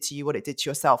 what it did to you, what it did to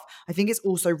yourself. I think it's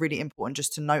also really important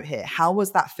just to note here, how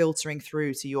was that filtering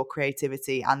through to your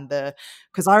creativity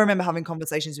because I remember having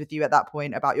conversations with you at that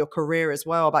point about your career as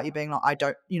well, about you being like, I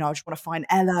just want to find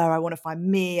Ella, I want to find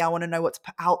me, I want to know what to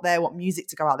put out there, what music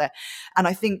to go out there. And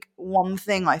I think one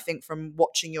thing from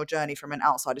watching your journey from an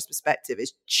outsider's perspective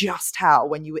is just how,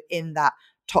 when you were in that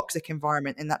toxic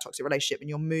environment, in that toxic relationship, and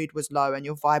your mood was low and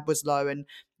your vibe was low and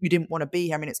you didn't want to be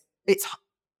here. I mean, it's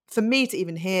for me to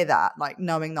even hear that, like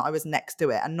knowing that I was next to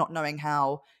it and not knowing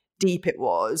how deep it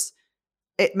was,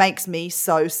 it makes me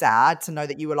so sad to know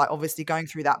that you were like obviously going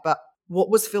through that. But what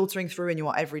was filtering through in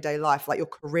your everyday life, like your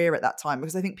career at that time?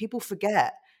 Because I think people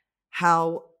forget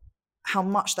how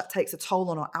much that takes a toll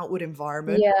on our outward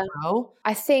environment. Yeah. As well.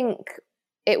 I think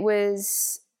it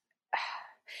was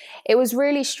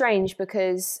really strange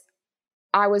because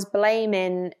I was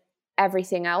blaming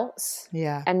everything else.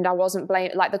 Yeah. And I wasn't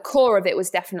blaming, like the core of it was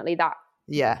definitely that.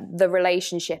 Yeah. The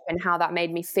relationship and how that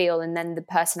made me feel, and then the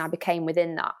person I became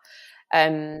within that.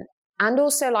 And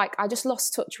also, like, I just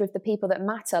lost touch with the people that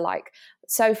matter. Like,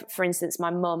 so for instance,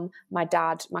 my mum, my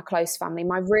dad, my close family,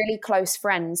 my really close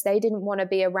friends, they didn't want to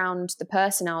be around the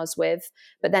person I was with,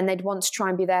 but then they'd want to try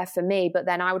and be there for me. But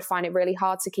then I would find it really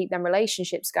hard to keep them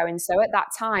relationships going. So at that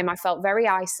time, I felt very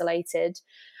isolated.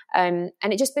 And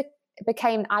it just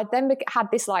became, I then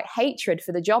had this like hatred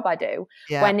for the job I do,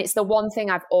 when it's the one thing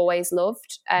I've always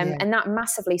loved. And that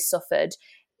massively suffered.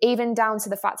 Even down to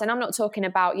the fact, and I'm not talking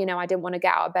about, I didn't want to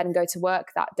get out of bed and go to work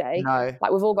that day. No.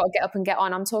 Like, we've all got to get up and get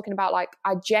on. I'm talking about, like,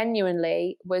 I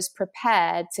genuinely was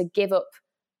prepared to give up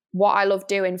what I love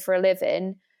doing for a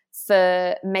living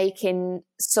for making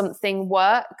something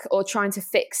work or trying to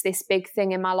fix this big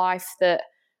thing in my life that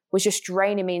was just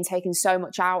draining me and taking so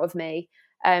much out of me.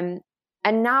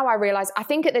 And now I realize, I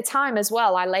think at the time as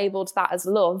well, I labeled that as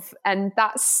love. And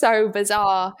that's so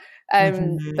bizarre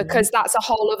because that's a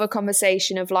whole other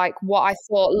conversation of like what I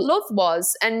thought love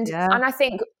was. And I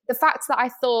think the fact that I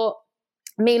thought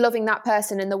me loving that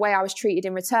person and the way I was treated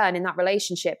in return in that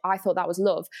relationship, I thought that was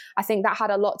love. I think that had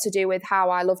a lot to do with how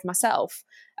I loved myself,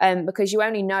 because you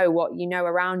only know what you know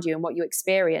around you and what you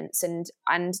experience. And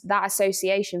that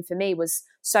association for me was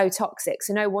so toxic.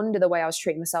 So no wonder the way I was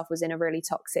treating myself was in a really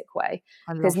toxic way.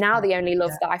 Because now the only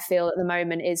love that I feel at the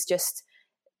moment is just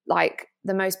like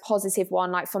the most positive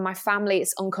one. Like for my family,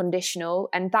 it's unconditional,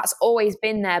 and that's always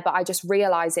been there, but I just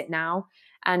realize it now.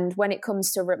 And when it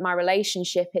comes to my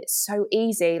relationship, it's so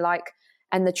easy, like,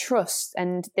 and the trust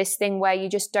and this thing where you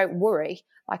just don't worry.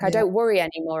 Like I don't worry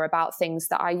anymore about things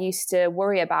that I used to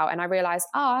worry about. And I realized,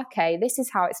 okay, this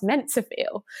is how it's meant to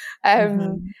feel.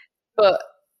 But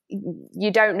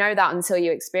you don't know that until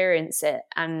you experience it,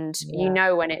 and you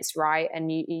know when it's right,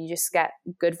 and you just get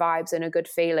good vibes and a good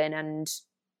feeling. And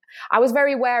I was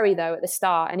very wary though at the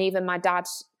start, and even my dad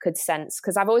could sense,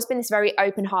 because I've always been this very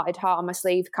open-hearted, heart on my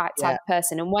sleeve type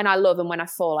person. And when I love and when I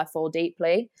fall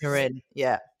deeply. You're in,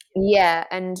 yeah.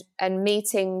 And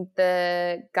meeting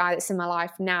the guy that's in my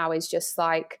life now is just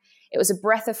like, it was a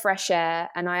breath of fresh air,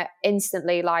 and I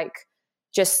instantly like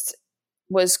just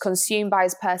was consumed by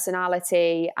his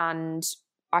personality, and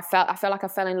I felt like I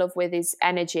fell in love with his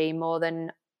energy more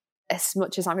than as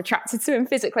much as I'm attracted to him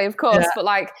physically, of course. But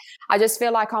like, I just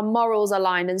feel like our morals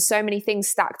aligned and so many things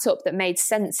stacked up that made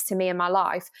sense to me in my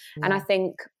life. And I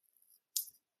think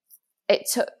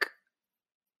it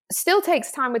still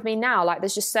takes time with me now. Like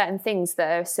there's just certain things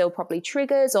that are still probably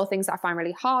triggers or things that I find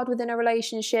really hard within a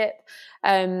relationship.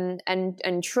 And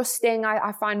trusting,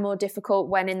 I find more difficult,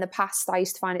 when in the past I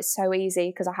used to find it so easy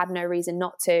because I had no reason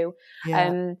not to.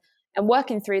 And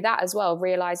working through that as well,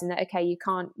 realizing that, okay, you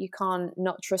can't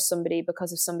not trust somebody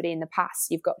because of somebody in the past.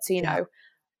 You've got to, you know,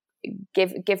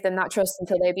 give them that trust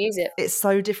until they abuse it. It's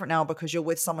so different now because you're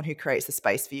with someone who creates the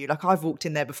space for you. Like I've walked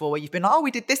in there before where you've been like, oh,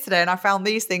 we did this today and I found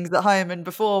these things at home, and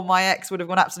before my ex would have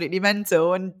gone absolutely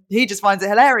mental and he just finds it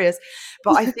hilarious.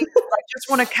 But I think I just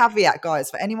want to caveat, guys,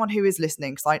 for anyone who is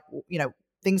listening, because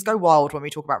things go wild when we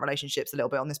talk about relationships a little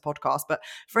bit on this podcast. But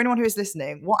for anyone who is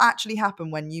listening, what actually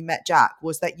happened when you met Jack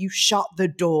was that you shut the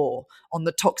door on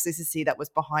the toxicity that was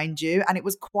behind you. And it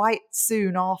was quite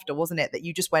soon after, wasn't it, that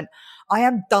you just went, I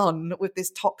am done with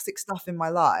this toxic stuff in my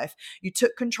life. You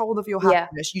took control of your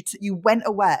happiness. You went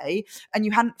away, and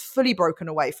you hadn't fully broken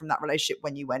away from that relationship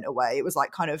when you went away. It was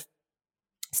like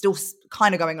still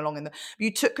kind of going along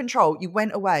you took control, you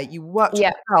went away, you worked on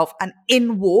yourself, and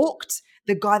in walked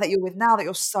the guy that you're with now, that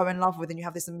you're so in love with, and you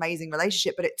have this amazing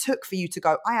relationship. But it took for you to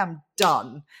go, I am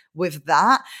done with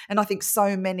that. And I think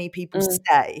so many people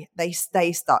they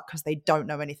stay stuck because they don't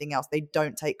know anything else. They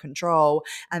don't take control,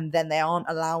 and then they aren't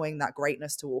allowing that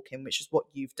greatness to walk in, which is what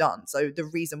you've done. So the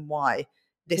reason why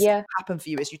this happened for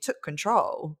you is you took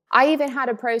control. I even had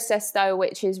a process though,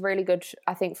 which is really good,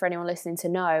 I think, for anyone listening to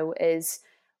know, is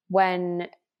when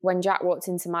Jack walked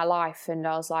into my life and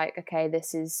I was like, okay,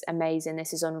 this is amazing,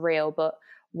 this is unreal, but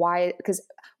why? Because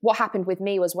what happened with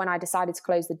me was when I decided to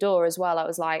close the door as well, I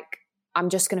was like, I'm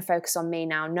just going to focus on me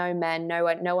now. No men, no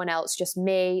one else, just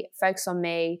me, focus on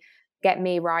me, get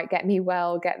me right, get me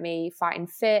well, get me fighting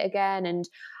fit again. And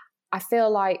I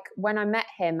feel like when I met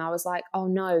him, I was like, oh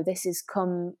no, this has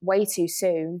come way too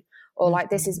soon. Or like,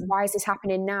 why is this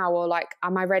happening now? Or like,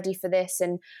 am I ready for this?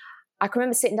 And I can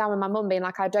remember sitting down with my mum being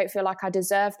like, I don't feel like I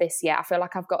deserve this yet. I feel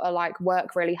like I've got to like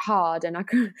work really hard. And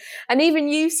and even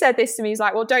you said this to me, he's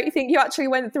like, well, don't you think you actually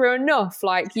went through enough?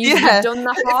 Like you've done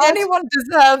the hard. If anyone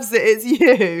deserves it, it's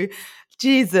you.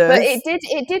 Jesus. But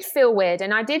it did feel weird.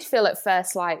 And I did feel at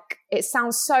first like, it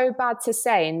sounds so bad to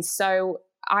say. And so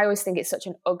I always think it's such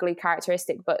an ugly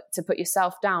characteristic, but to put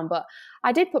yourself down. But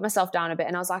I did put myself down a bit,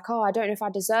 and I was like, oh, I don't know if I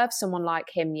deserve someone like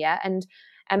him yet. And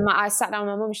I sat down with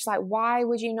my mum, she's like, why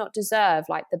would you not deserve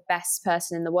like the best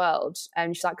person in the world?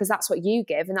 And she's like, because that's what you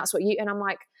give and that's what you, and I'm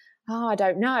like, oh, I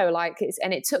don't know. Like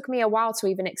and it took me a while to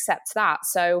even accept that.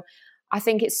 So I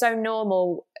think it's so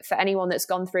normal for anyone that's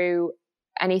gone through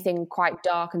anything quite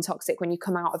dark and toxic, when you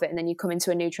come out of it and then you come into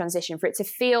a new transition, for it to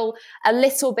feel a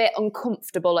little bit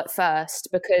uncomfortable at first,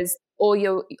 because all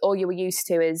you were used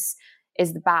to is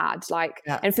the bad. Like,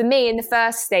 and for me in the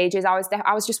first stages, I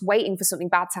was just waiting for something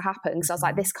bad to happen, because I was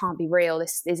like, this can't be real.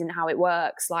 This isn't how it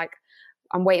works. Like,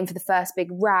 I'm waiting for the first big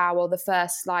row, or the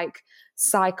first like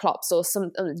cyclops, or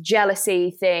some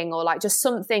jealousy thing, or like just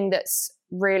something that's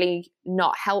really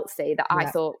not healthy that I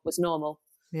thought was normal.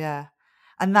 Yeah.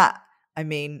 And that, I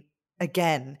mean,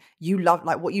 again, you love,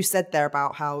 like what you said there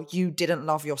about how you didn't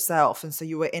love yourself. And so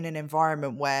you were in an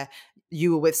environment where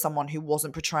you were with someone who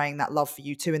wasn't portraying that love for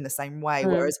you too in the same way.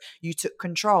 Whereas you took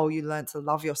control, you learned to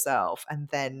love yourself. And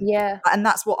then, and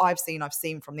that's what I've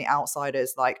seen from the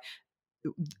outsiders. Like,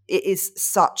 it is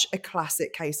such a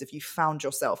classic case of you found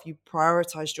yourself, you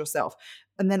prioritized yourself.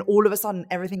 And then all of a sudden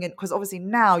everything, because obviously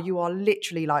now you are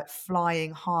literally like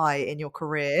flying high in your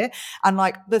career, and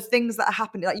like the things that are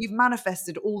happening, like you've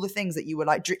manifested all the things that you were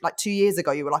like 2 years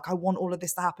ago, you were like, I want all of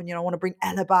this to happen. You know, I want to bring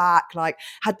Ella back, like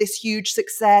had this huge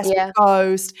success with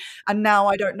Ghost. And now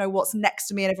I don't know what's next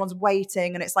to me and everyone's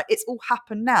waiting. And it's like, it's all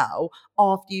happened now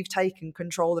after you've taken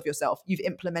control of yourself. You've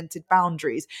implemented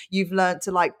boundaries. You've learned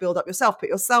to like build up yourself, put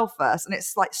yourself first. And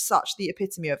it's like such the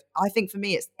epitome of, I think for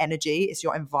me, it's energy, it's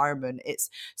your environment, it's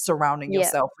surrounding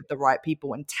yourself with the right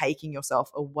people and taking yourself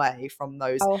away from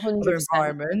those other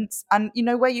environments. And you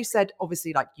know, where you said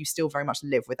obviously like you still very much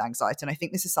live with anxiety, and I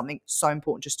think this is something so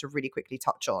important just to really quickly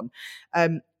touch on.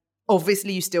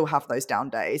 Obviously you still have those down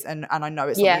days, and I know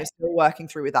it's something you're still working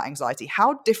through with that anxiety.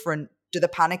 How different do the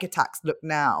panic attacks look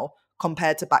now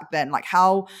compared to back then? Like,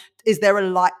 how is there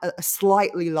a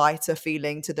slightly lighter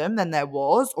feeling to them than there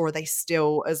was, or are they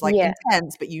still as like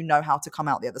intense, but you know how to come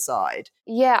out the other side?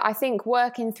 Yeah, I think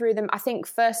working through them, I think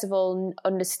first of all,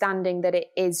 understanding that it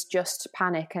is just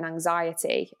panic and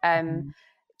anxiety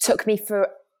took me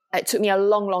a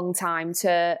long time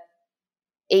to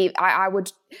I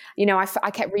would, you know,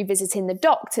 I kept revisiting the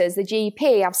doctors, the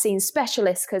GP, I've seen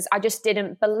specialists, because I just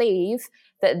didn't believe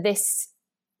that this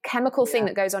chemical thing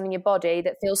that goes on in your body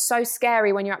that feels so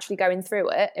scary when you're actually going through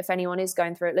it, if anyone is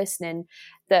going through it listening,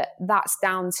 that's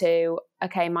down to,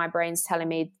 okay, my brain's telling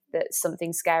me that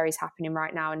something scary is happening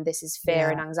right now, and this is fear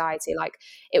and anxiety. Like,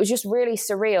 it was just really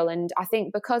surreal. And I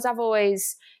think because I've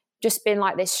always just been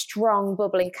like this strong,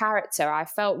 bubbly character, I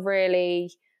felt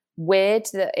really weird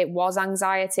that it was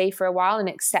anxiety for a while, and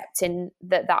accepting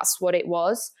that that's what it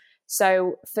was.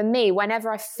 So for me, whenever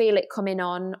I feel it coming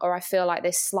on, or I feel like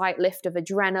this slight lift of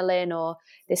adrenaline or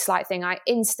this slight thing, I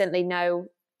instantly know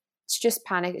it's just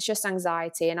panic, it's just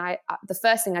anxiety. And the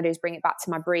first thing I do is bring it back to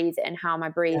my breathing, how am I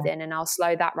breathing? And I'll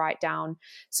slow that right down.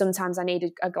 Sometimes I need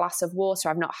a glass of water.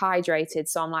 I've not hydrated.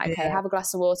 So I'm like, okay, have a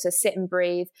glass of water, sit and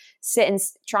breathe,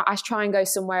 I try and go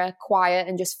somewhere quiet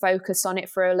and just focus on it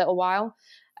for a little while.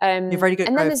 You're very good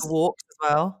to go for walks as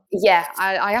well. Yeah,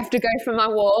 I have to go for my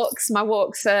walks. My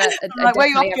walks are like where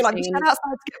you are, you're like, you stand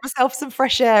outside to get myself some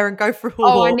fresh air and go for a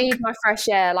walk. Oh, I need my fresh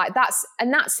air. Like that's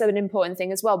an important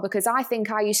thing as well, because I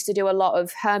think I used to do a lot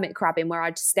of hermit crabbing where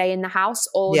I'd stay in the house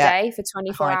all day for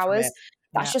 24 hours.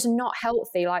 That's just not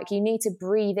healthy. Like, you need to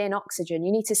breathe in oxygen.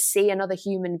 You need to see another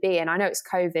human being. I know it's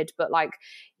COVID, but like,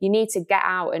 you need to get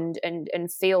out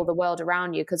and feel the world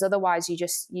around you, because otherwise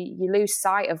you lose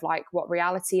sight of like what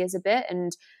reality is a bit.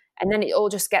 And then it all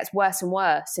just gets worse and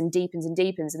worse and deepens, and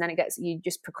then you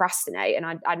just procrastinate. And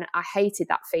I hated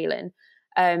that feeling.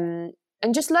 And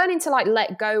just learning to like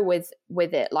let go with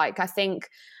it. Like, I think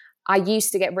I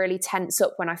used to get really tense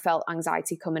up when I felt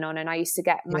anxiety coming on, and I used to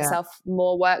get myself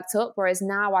more worked up. Whereas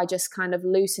now I just kind of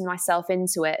loosen myself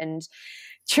into it and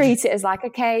treat it as like,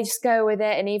 okay, just go with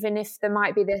it. And even if there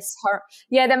might be this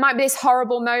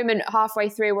horrible moment halfway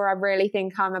through where I really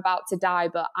think I'm about to die,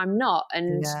 but I'm not.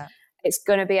 And it's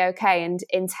going to be okay. And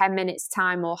in 10 minutes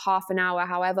time or half an hour,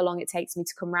 however long it takes me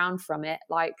to come round from it,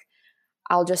 like,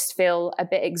 I'll just feel a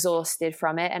bit exhausted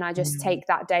from it. And I just take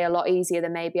that day a lot easier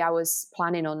than maybe I was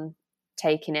planning on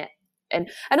taking it. And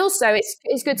also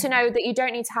it's good to know that you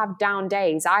don't need to have down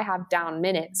days. I have down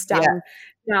minutes,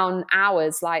 down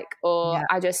hours, like, or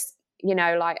I just, you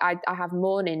know, like I have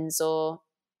mornings or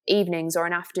evenings or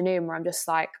an afternoon where I'm just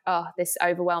like, oh, this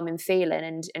overwhelming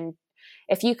feeling. And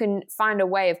if you can find a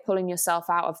way of pulling yourself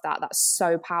out of that, that's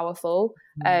so powerful.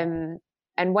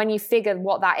 And when you figure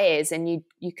what that is, and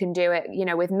you can do it, you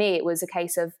know, with me, it was a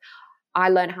case of, I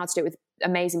learned how to do it with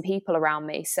amazing people around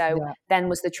me. So then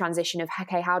was the transition of,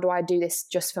 okay, how do I do this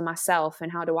just for myself?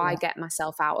 And how do I get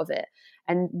myself out of it?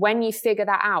 And when you figure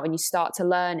that out and you start to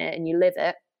learn it and you live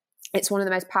it, it's one of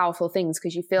the most powerful things,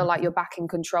 because you feel like you're back in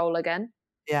control again.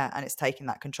 Yeah, and it's taking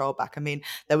that control back. I mean,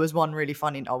 there was one really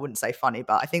funny, I wouldn't say funny,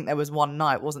 but I think there was one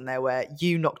night, wasn't there, where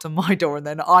you knocked on my door and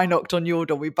then I knocked on your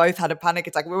door. We both had a panic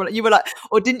attack. You were like,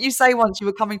 or didn't you say once you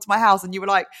were coming to my house and you were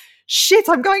like, shit,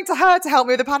 I'm going to her to help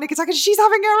me with a panic attack and she's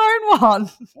having her own one.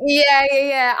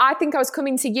 Yeah. I think I was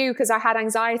coming to you because I had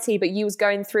anxiety, but you was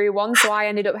going through one. So I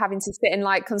ended up having to sit and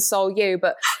like console you.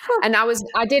 And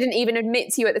I didn't even admit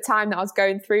to you at the time that I was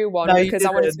going through one, because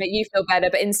I wanted to make you feel better.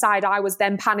 But inside I was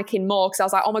then panicking more, because I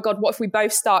was like, oh my God, what if we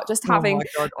both start just having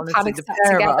a panic attack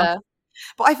together?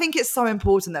 But I think it's so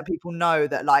important that people know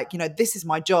that, like, you know, this is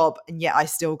my job and yet I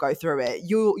still go through it.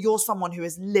 You're someone who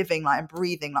is living like and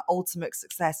breathing like ultimate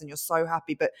success and you're so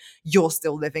happy, but you're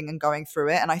still living and going through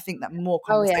it. And I think that more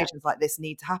Oh yeah. conversations like this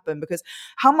need to happen, because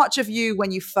how much of you,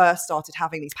 when you first started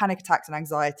having these panic attacks and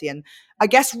anxiety, and I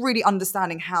guess really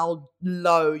understanding how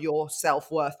low your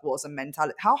self-worth was and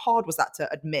mentality, how hard was that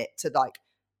to admit to like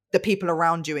the people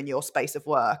around you in your space of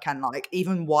work and like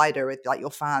even wider with like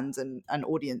your fans and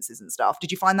audiences and stuff?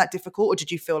 Did you find that difficult, or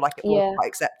did you feel like it was Yeah. quite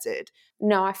accepted?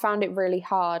 No, I found it really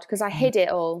hard because I Mm. hid it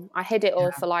all. I hid it all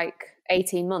Yeah. for like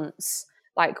 18 months.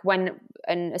 Like when,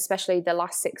 and especially the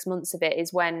last 6 months of it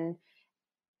is when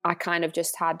I kind of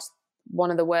just had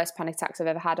one of the worst panic attacks I've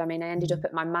ever had. I mean, I ended up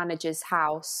at my manager's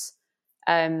house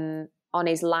on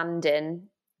his landing,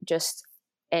 just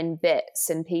in bits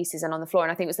and pieces and on the floor.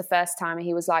 And I think it was the first time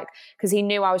he was like, because he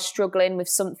knew I was struggling with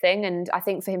something. And I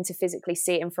think for him to physically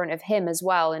see it in front of him as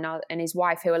well, and his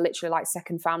wife, who are literally like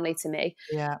second family to me,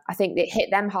 Yeah. I think it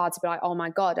hit them hard to be like, oh my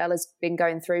God, Ella's been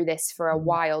going through this for a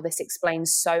while. This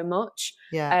explains so much.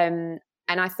 Yeah.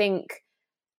 And I think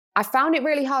I found it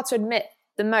really hard to admit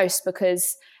the most,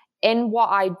 because in what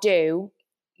I do,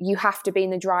 you have to be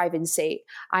in the driving seat.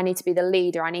 I need to be the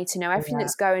leader. I need to know everything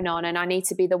that's going on, and I need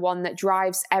to be the one that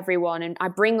drives everyone. And I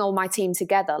bring all my team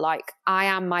together. Like I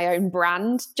am my own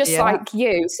brand, just like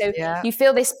you. So you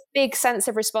feel this big sense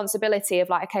of responsibility of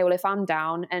like, okay, well, if I'm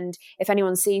down and if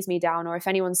anyone sees me down, or if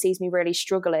anyone sees me really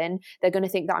struggling, they're going to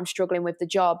think that I'm struggling with the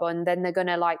job. And then they're going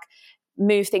to like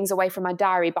move things away from my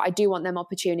diary, but I do want them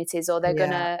opportunities, or they're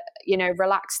going to, you know,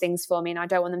 relax things for me. And I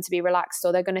don't want them to be relaxed,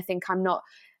 or they're going to think I'm not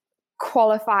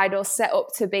qualified or set up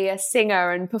to be a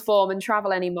singer and perform and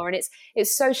travel anymore. And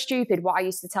it's so stupid what I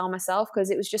used to tell myself,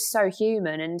 because it was just so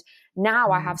human. And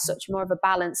now I have such more of a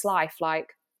balanced life.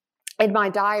 Like in my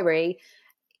diary,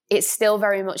 it's still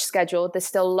very much scheduled. There's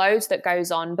still loads that goes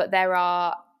on, but there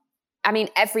are, I mean,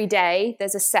 every day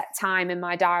there's a set time in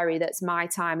my diary that's my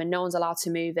time, and no one's allowed to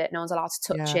move it. No one's allowed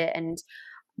to touch it. And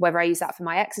whether I use that for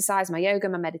my exercise, my yoga,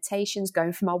 my meditations,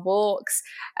 going for my walks,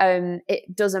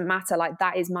 it doesn't matter. Like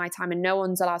that is my time, and no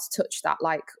one's allowed to touch that.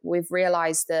 Like we've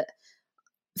realized that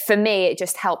for me, it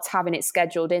just helped having it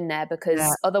scheduled in there, because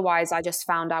otherwise I just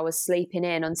found I was sleeping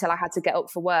in until I had to get up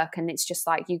for work. And it's just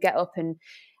like you get up and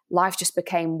life just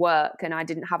became work, and I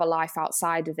didn't have a life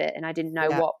outside of it, and I didn't know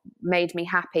what made me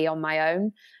happy on my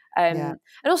own. And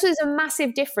also there's a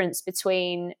massive difference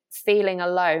between feeling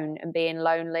alone and being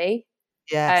lonely.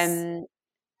 Yes.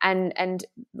 And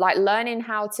like learning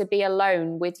how to be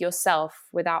alone with yourself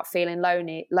without feeling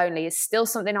lonely is still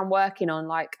something I'm working on.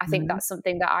 Like I think that's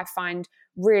something that I find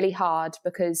really hard,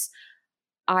 because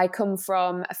I come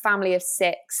from a family of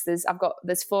 6.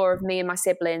 There's 4 of me and my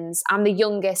siblings. I'm the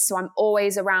youngest, so I'm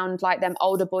always around like them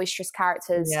older boisterous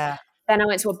characters. Yeah. Then I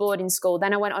went to a boarding school.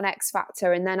 Then I went on X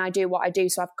Factor, and then I do what I do.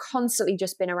 So I've constantly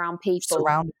just been around people,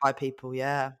 surrounded by people.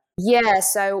 Yeah.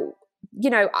 So,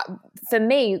 you know, for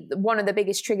me, one of the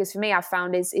biggest triggers for me I've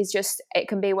found is just, it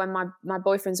can be when my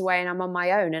boyfriend's away and I'm on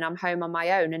my own and I'm home on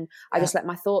my own, and I just let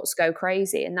my thoughts go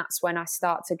crazy. And that's when I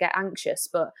start to get anxious.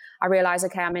 But I realize,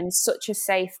 okay, I'm in such a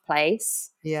safe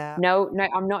place. Yeah. No,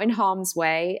 I'm not in harm's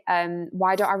way.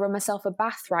 Why don't I run myself a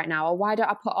bath right now? Or why don't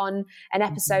I put on an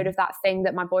episode of that thing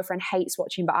that my boyfriend hates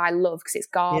watching, but I love because it's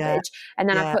garbage. Yeah. And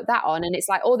then I put that on, and it's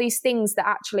like all these things that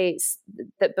actually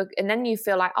and then you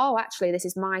feel like, oh, actually this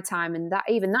is my time. And that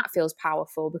feels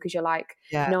powerful, because you're like,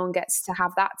 no one gets to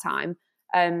have that time.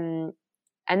 And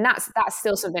that's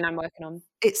still something I'm working on.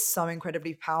 It's so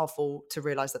incredibly powerful to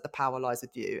realize that the power lies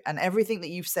with you. And everything that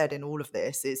you've said in all of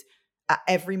this is, at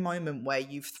every moment where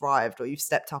you've thrived or you've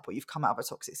stepped up or you've come out of a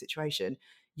toxic situation,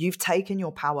 you've taken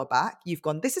your power back. You've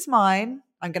gone, this is mine.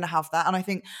 I'm going to have that. And I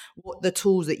think what the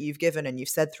tools that you've given and you've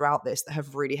said throughout this that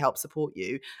have really helped support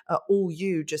you are all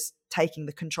you just taking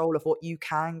the control of what you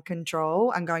can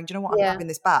control and going, do you know what? I'm having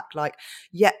this back. Like,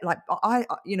 I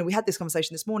we had this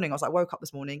conversation this morning. I was like, woke up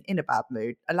this morning in a bad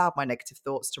mood, allowed my negative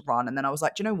thoughts to run. And then I was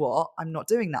like, do you know what? I'm not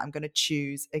doing that. I'm going to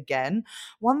choose again.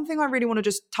 One thing I really want to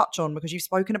just touch on, because you've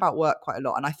spoken about work quite a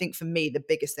lot. And I think for me, the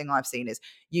biggest thing I've seen is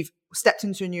you've stepped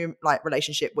into a new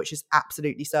relationship, which is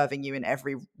absolutely serving you in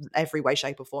every way,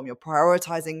 shape or form. You're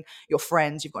prioritizing your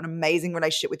friends. You've got an amazing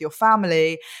relationship with your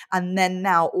family. And then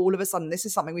now all of a sudden, this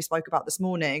is something we spoke about this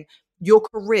morning, your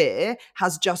career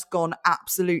has just gone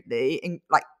absolutely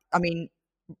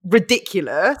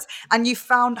ridiculous.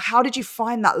 And how did you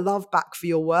find that love back for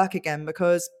your work again?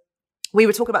 Because we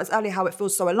were talking about this earlier, how it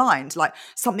feels so aligned, like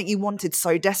something you wanted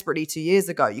so desperately 2 years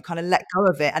ago, you kind of let go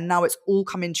of it, and now it's all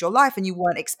come into your life, and you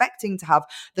weren't expecting to have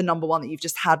the number one that you've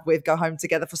just had with Go Home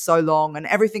Together for so long and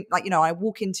everything. Like, I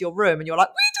walk into your room and you're like,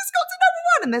 we just got to number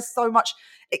one. and there's so much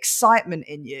excitement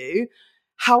in you.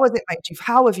 How has it made you?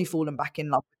 How have you fallen back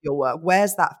in love with your work?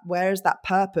 Where's that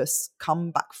purpose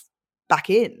come back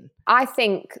in? I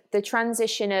think the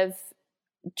transition of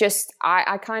just,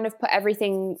 I kind of put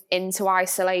everything into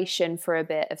isolation for a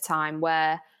bit of time,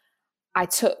 where I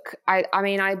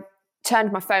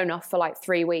turned my phone off for like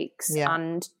 3 weeks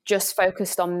and just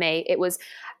focused on me. It was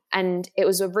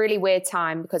a really weird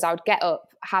time, because I would get up,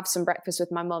 have some breakfast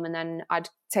with my mum, and then I'd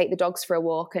take the dogs for a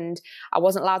walk, and I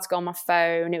wasn't allowed to go on my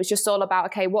phone. It was just all about,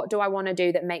 okay, what do I want to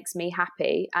do that makes me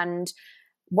happy? And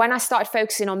when I started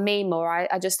focusing on me more,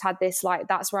 I just had this, like,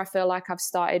 that's where I feel like I've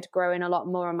started growing a lot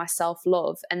more on my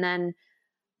self-love. And then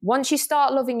once you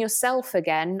start loving yourself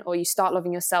again, or you start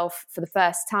loving yourself for the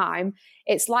first time,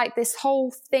 it's like this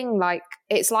whole thing, like,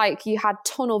 it's like you had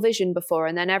tunnel vision before,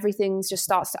 and then everything just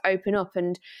starts to open up.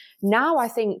 And now I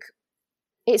think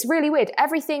it's really weird.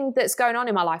 Everything that's going on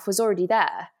in my life was already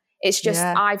there. It's just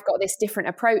I've got this different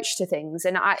approach to things.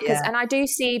 And I do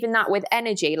see even that with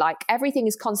energy, like everything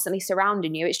is constantly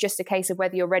surrounding you. It's just a case of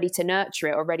whether you're ready to nurture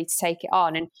it or ready to take it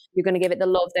on, and you're going to give it the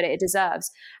love that it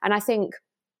deserves. And I think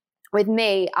with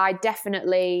me,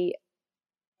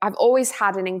 I've always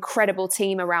had an incredible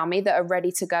team around me that are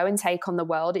ready to go and take on the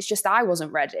world. It's just I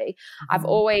wasn't ready. I've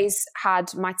always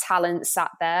had my talent sat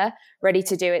there ready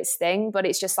to do its thing, but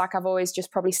it's just like I've always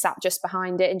just probably sat just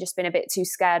behind it and just been a bit too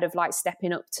scared of like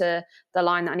stepping up to the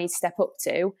line that I need to step up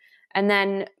to. And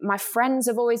then my friends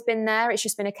have always been there. It's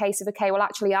just been a case of, okay, well,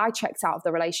 actually, I checked out of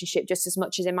the relationship just as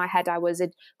much as in my head I was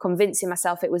convincing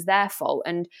myself it was their fault,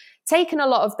 and taking a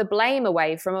lot of the blame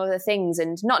away from other things,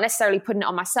 and not necessarily putting it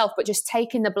on myself, but just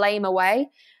taking the blame away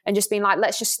and just being like,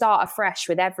 let's just start afresh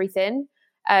with everything.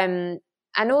 And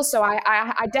also,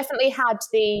 I definitely had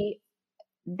the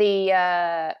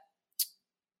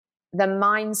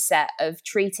mindset of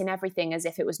treating everything as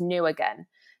if it was new again.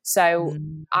 So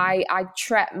I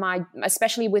treat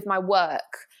especially with my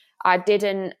work, I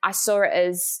saw it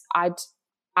as I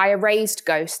erased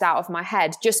Ghost out of my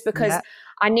head, just because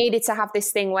I needed to have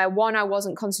this thing where, one, I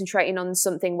wasn't concentrating on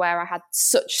something where I had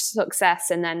such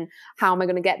success and then how am I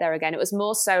going to get there again? It was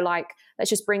more so like, let's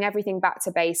just bring everything back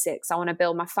to basics. I want to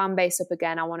build my fan base up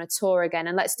again. I want to tour again,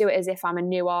 and let's do it as if I'm a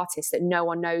new artist that no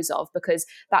one knows of, because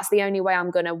that's the only way I'm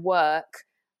going to work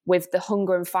with the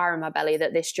hunger and fire in my belly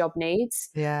that this job needs.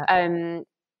 And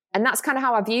that's kind of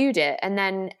how I viewed it. And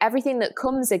then everything that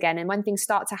comes again, and when things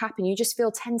start to happen, you just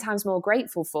feel 10 times more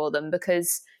grateful for them,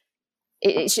 because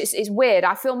it's weird.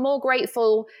 I feel more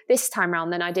grateful this time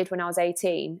around than I did when I was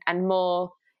 18, and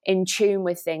more in tune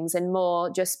with things, and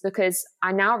more just because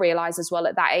I now realize as well,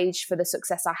 at that age, for the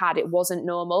success I had, it wasn't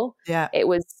normal. It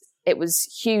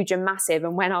was huge and massive.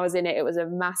 And when I was in it, it was a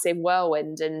massive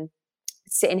whirlwind. And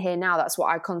sitting here now, that's what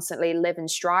I constantly live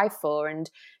and strive for, and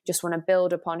just want to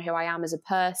build upon who I am as a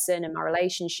person and my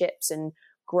relationships, and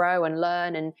grow and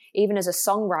learn. And even as a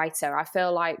songwriter, I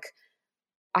feel like,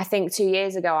 I think 2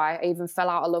 years ago, I even fell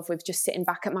out of love with just sitting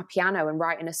back at my piano and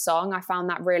writing a song. I found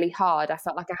that really hard. I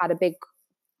felt like I had a big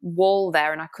wall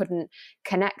there and I couldn't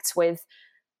connect with.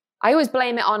 I always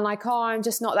blame it on like, oh, I'm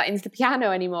just not that into the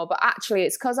piano anymore. But actually,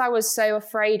 it's because I was so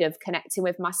afraid of connecting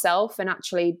with myself and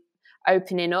actually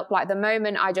opening up. Like the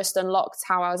moment I just unlocked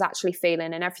how I was actually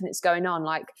feeling and everything that's going on,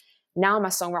 like now my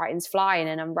songwriting's flying,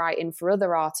 and I'm writing for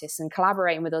other artists and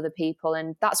collaborating with other people.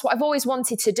 And that's what I've always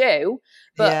wanted to do.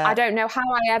 But I don't know how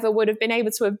I ever would have been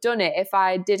able to have done it if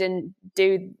I didn't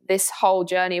do this whole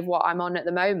journey of what I'm on at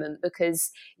the moment,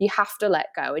 because you have to let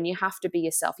go and you have to be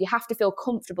yourself. You have to feel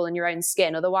comfortable in your own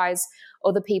skin. Otherwise,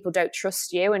 other people don't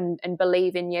trust you and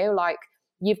believe in you. Like,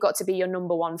 you've got to be your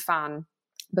number one fan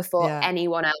before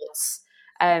anyone else.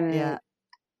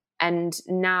 And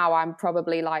now I'm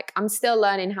probably like, I'm still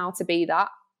learning how to be that,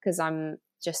 because I'm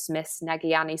just Miss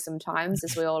Neggy Annie sometimes,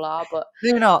 as we all are. But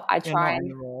you're not. I try and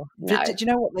anymore. No. Do you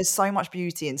know what? There's so much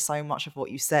beauty in so much of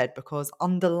what you said, because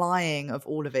underlying of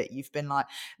all of it, you've been like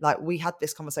we had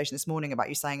this conversation this morning about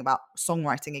you saying about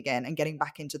songwriting again and getting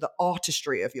back into the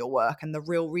artistry of your work and the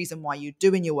real reason why you're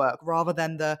doing your work, rather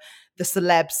than the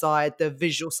celeb side, the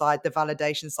visual side, the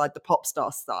validation side, the pop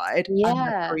star side, and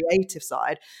the creative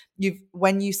side.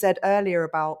 When you said earlier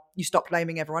about you stopped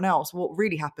blaming everyone else, what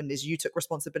really happened is you took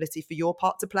responsibility for your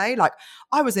part to play. Like,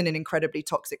 I was in an incredibly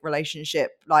toxic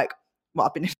relationship, like, well,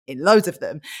 I've been in loads of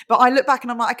them, but I look back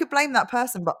and I'm like, I could blame that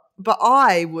person, but but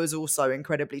I was also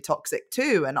incredibly toxic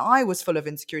too. And I was full of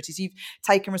insecurities. You've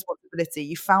taken responsibility.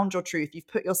 You found your truth. You've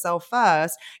put yourself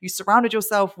first. You surrounded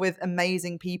yourself with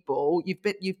amazing people. You've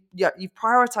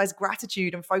prioritized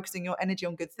gratitude and focusing your energy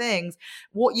on good things.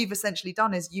 What you've essentially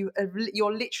done is you're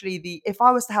literally if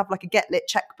I was to have like a Get Lit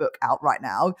checkbook out right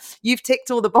now, you've ticked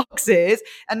all the boxes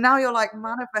and now you're like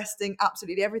manifesting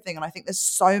absolutely everything. And I think there's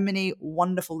so many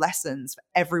wonderful lessons for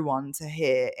everyone to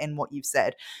hear in what you've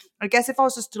said. I guess if I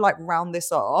was just to like round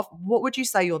this off, what would you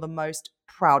say you're the most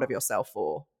proud of yourself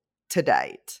for to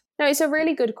date? No, it's a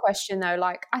really good question though.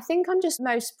 Like, I think I'm just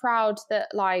most proud that,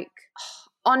 like,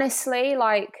 honestly,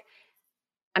 like,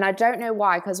 and I don't know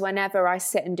why, because whenever I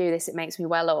sit and do this, it makes me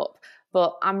well up,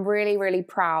 but I'm really, really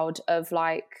proud of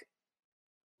like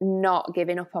not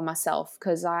giving up on myself,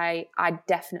 because I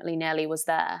definitely nearly was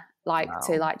there, like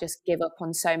to like just give up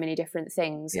on so many different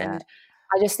things. Yeah. And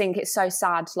I just think it's so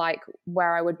sad, like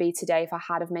where I would be today if I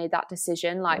had have made that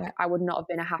decision. Like I would not have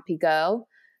been a happy girl.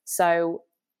 So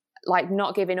like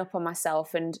not giving up on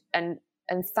myself and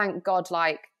thank God,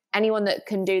 like anyone that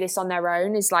can do this on their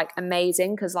own is like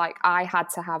amazing, because like I had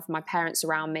to have my parents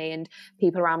around me and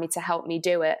people around me to help me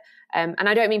do it. And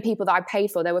I don't mean people that I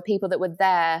paid for. There were people that were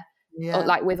there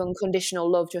like with unconditional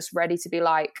love, just ready to be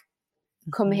like,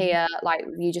 come here, like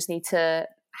you just need to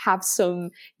have some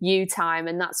you time.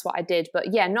 And that's what I did.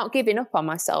 But yeah, not giving up on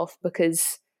myself,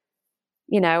 because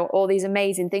you know, all these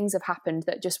amazing things have happened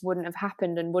that just wouldn't have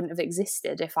happened and wouldn't have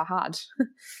existed if I had.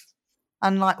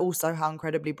 And like also how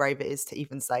incredibly brave it is to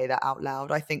even say that out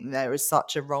loud. I think there is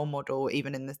such a role model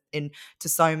even to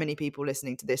so many people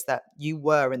listening to this, that you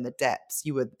were in the depths.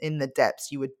 You were in the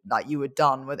depths. You were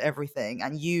done with everything,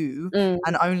 and you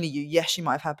and only you. Yes, you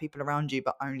might have had people around you,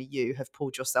 but only you have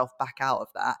pulled yourself back out of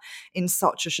that in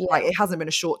such a like it hasn't been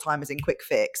a short time as in quick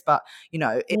fix, but you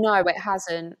know no, it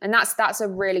hasn't, and that's a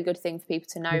really good thing for people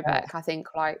to know. Beck, I think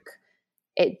like.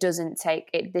 It doesn't take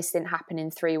it. This didn't happen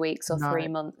in 3 weeks or 3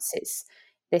 months.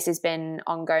 This has been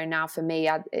ongoing now for me.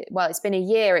 It's been a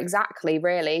year exactly,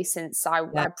 really, since I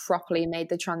properly made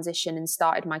the transition and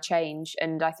started my change.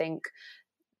 And I think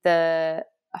the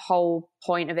whole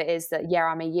point of it is that,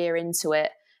 I'm a year into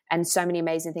it and so many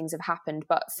amazing things have happened.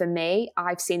 But for me,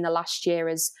 I've seen the last year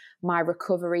as my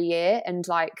recovery year and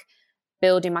like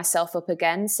building myself up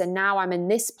again. So now I'm in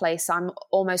this place, I'm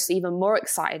almost even more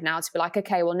excited now to be like,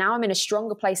 okay, well now I'm in a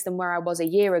stronger place than where I was a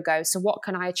year ago. So what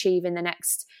can I achieve in the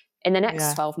next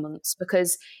 12 months?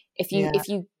 Because if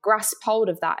you grasp hold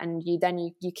of that and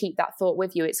you keep that thought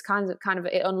with you, it's kind of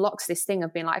it unlocks this thing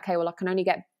of being like, okay, well I can only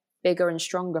get bigger and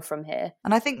stronger from here.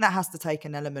 And I think that has to take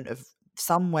an element of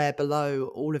somewhere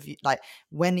below all of you, like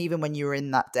when you were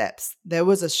in that depths, there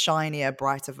was a shinier,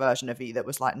 brighter version of you that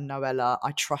was like, Noella,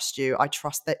 I trust you. I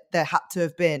trust that. There had to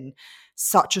have been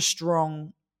such a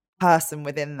strong person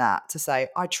within that to say,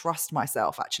 I trust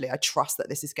myself. Actually, I trust that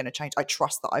this is going to change. I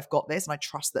trust that I've got this, and I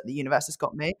trust that the universe has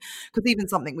got me. Because even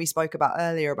something we spoke about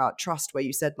earlier about trust, where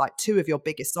you said like 2 of your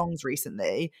biggest songs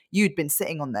recently, you'd been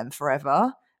sitting on them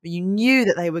forever. You knew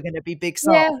that they were going to be big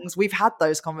songs. Yeah. We've had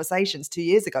those conversations 2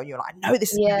 years ago. You're like, I know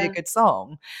this is going to be a good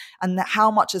song. And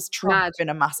how much has trust been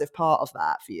a massive part of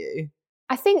that for you?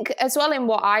 I think as well in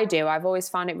what I do, I've always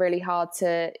found it really hard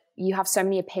you have so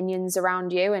many opinions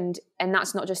around you, and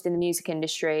that's not just in the music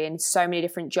industry. In so many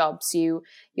different jobs, you'll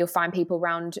find people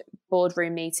around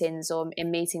boardroom meetings or in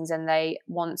meetings, and they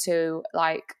want to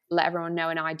like let everyone know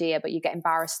an idea, but you get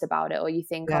embarrassed about it, or you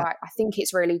think, all right, I think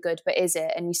it's really good, but is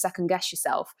it? And you second guess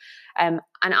yourself. And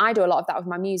I do a lot of that with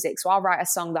my music. So I'll write a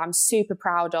song that I'm super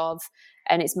proud of,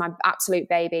 and it's my absolute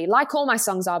baby, like all my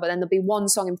songs are, but then there'll be one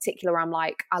song in particular where I'm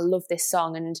like, I love this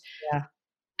song,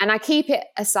 and I keep it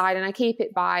aside and I keep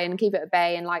it by and keep it at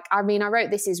bay. And like, I mean, I wrote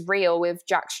This Is Real with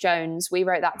Jax Jones. We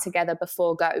wrote that together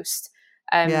before Ghost.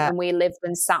 And we lived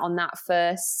and sat on that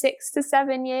for 6 to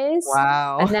 7 years.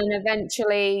 Wow. And then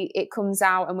eventually it comes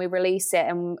out and we release it.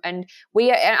 And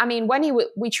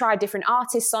we tried different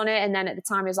artists on it. And then at the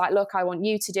time it was like, look, I want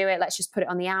you to do it. Let's just put it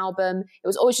on the album. It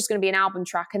was always just going to be an album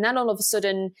track. And then all of a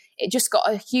sudden it just got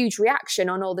a huge reaction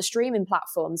on all the streaming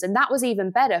platforms. And that was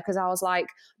even better, because I was like,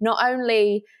 not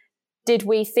only did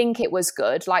we think it was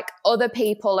good, like other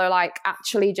people are like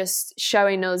actually just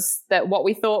showing us that what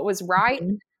we thought was right.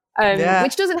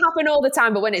 which doesn't happen all the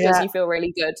time, but when it does, you feel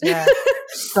really good. Yeah.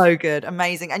 So good.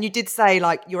 Amazing. And you did say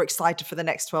like you're excited for the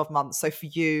next 12 months. So for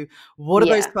you, what do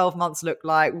those 12 months look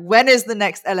like? When is the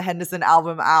next Ella Henderson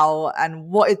album out? And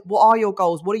what are your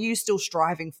goals? What are you still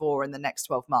striving for in the next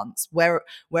 12 months? Where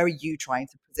are you trying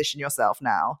to position yourself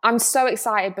now? I'm so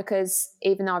excited because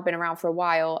even though I've been around for a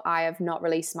while, I have not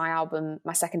released my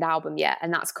second album yet,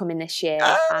 and that's coming this year.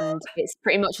 And it's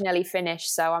pretty much nearly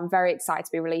finished. So I'm very excited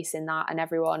to be releasing that and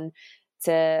everyone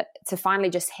to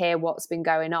finally just hear what's been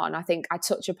going on. I think I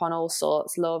touch upon all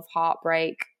sorts: love,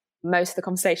 heartbreak, most of the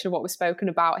conversation of what was spoken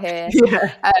about here.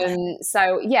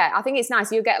 So I think it's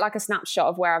nice. You'll get like a snapshot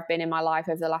of where I've been in my life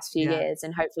over the last few years,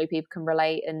 and hopefully people can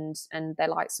relate and they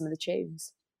like some of the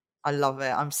tunes. I love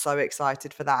it. I'm so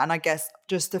excited for that. And I guess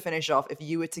just to finish off, if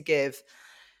you were to give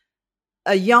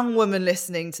a young woman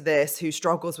listening to this who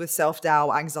struggles with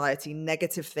self-doubt, anxiety,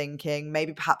 negative thinking,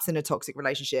 maybe perhaps in a toxic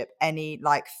relationship, any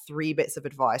like 3 bits of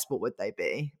advice, what would they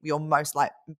be? Your most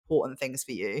like important things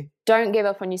for you? Don't give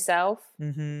up on yourself.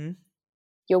 Mm-hmm.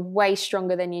 You're way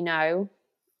stronger than you know.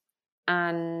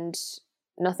 And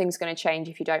nothing's going to change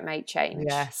if you don't make change.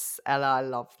 Yes, Ella, I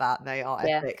love that. They are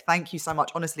epic. Thank you so much.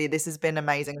 Honestly, this has been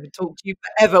amazing. I could talk to you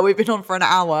forever. We've been on for an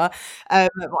hour. I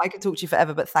could talk to you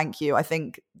forever, but thank you. I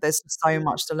think there's so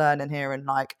much to learn in here. And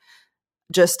like,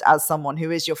 just as someone who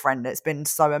is your friend, it's been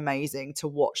so amazing to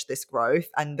watch this growth,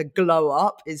 and the glow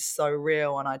up is so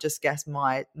real. And I just guess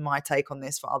my take on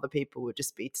this for other people would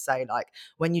just be to say, like,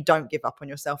 when you don't give up on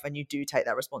yourself and you do take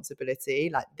that responsibility,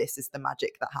 like this is the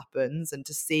magic that happens. And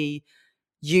to see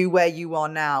you where you are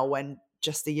now, when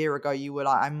just a year ago you were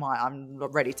like, I'm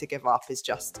ready to give up, is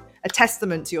just a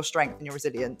testament to your strength and your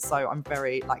resilience. So I'm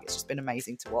very it's just been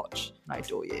amazing to watch, and I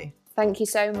adore you. Thank you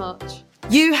so much.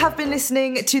 You have been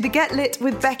listening to the Get Lit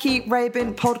with Becky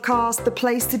Rabin podcast, the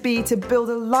place to be to build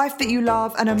a life that you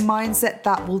love and a mindset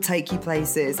that will take you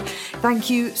places. Thank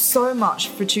you so much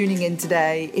for tuning in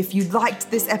today. If you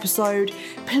liked this episode,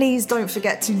 please don't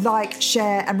forget to like,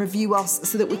 share, and review us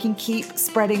so that we can keep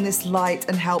spreading this light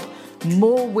and help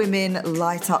more women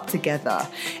light up together.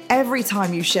 Every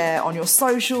time you share on your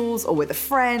socials or with a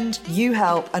friend, you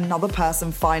help another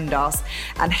person find us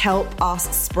and help us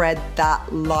spread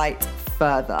that light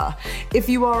further. If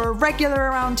you are a regular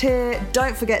around here,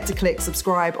 don't forget to click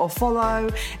subscribe or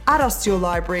follow. Add us to your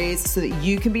libraries so that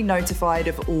you can be notified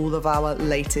of all of our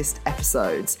latest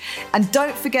episodes. And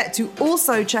don't forget to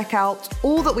also check out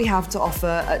all that we have to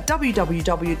offer at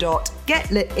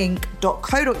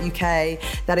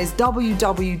www.getlitinc.co.uk. That is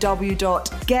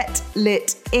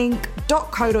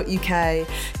www.getlitinc.co.uk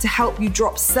to help you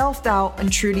drop self-doubt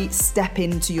and truly step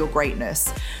into your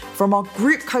greatness. From our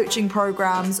group coaching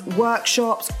programs,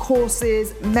 workshops,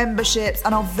 courses, memberships,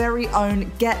 and our very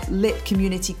own Get Lit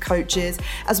community coaches,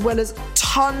 as well as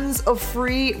tons of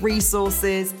free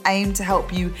resources aimed to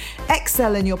help you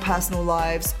excel in your personal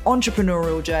lives,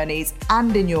 entrepreneurial journeys,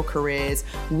 and in your careers,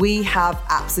 we have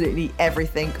absolutely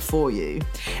everything for you.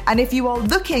 And if you are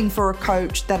looking for a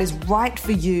coach that is right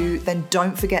for you, then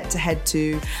don't forget to head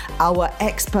to our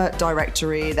expert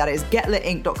directory. That is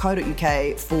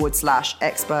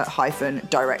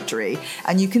getlitinc.co.uk/expert-directory.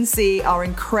 And you can see our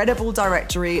incredible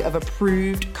directory of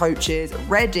approved coaches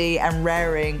ready and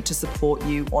raring to support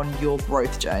you on your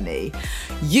growth journey.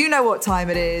 You know what time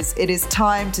it is. It is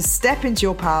time to step into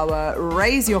your power,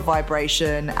 raise your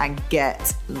vibration, and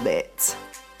get lit.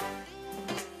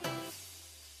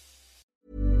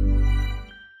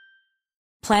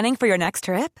 Planning for your next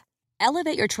trip?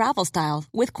 Elevate your travel style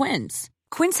with Quince.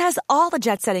 Quince has all the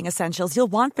jet-setting essentials you'll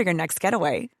want for your next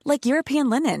getaway, like European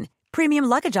linen, premium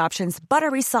luggage options,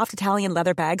 buttery soft Italian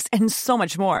leather bags, and so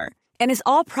much more. And is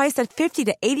all priced at 50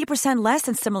 to 80% less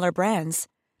than similar brands.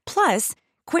 Plus,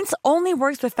 Quince only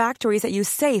works with factories that use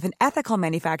safe and ethical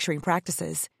manufacturing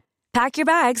practices. Pack your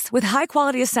bags with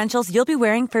high-quality essentials you'll be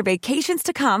wearing for vacations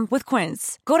to come with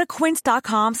Quince. Go to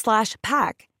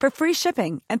quince.com/pack for free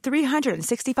shipping and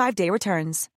 365-day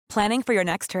returns. Planning for your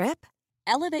next trip?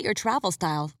 Elevate your travel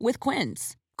style with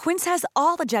Quince. Quince has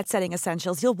all the jet-setting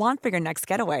essentials you'll want for your next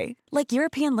getaway, like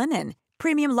European linen,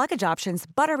 premium luggage options,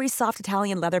 buttery soft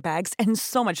Italian leather bags, and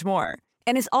so much more.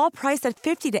 And is all priced at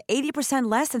 50 to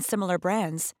 80% less than similar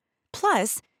brands.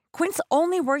 Plus, Quince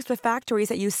only works with factories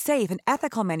that use safe and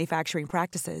ethical manufacturing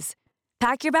practices.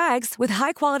 Pack your bags with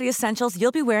high-quality essentials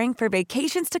you'll be wearing for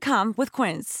vacations to come with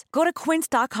Quince. Go to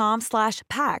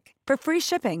quince.com/pack for free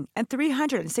shipping and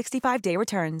 365-day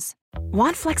returns.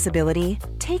 Want flexibility?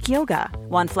 Take yoga.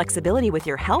 Want flexibility with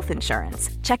your health insurance?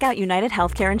 Check out United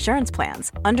Healthcare Insurance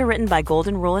Plans. Underwritten by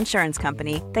Golden Rule Insurance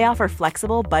Company, they offer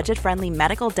flexible, budget-friendly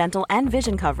medical, dental, and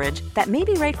vision coverage that may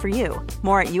be right for you.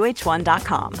 More at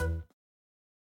uh1.com.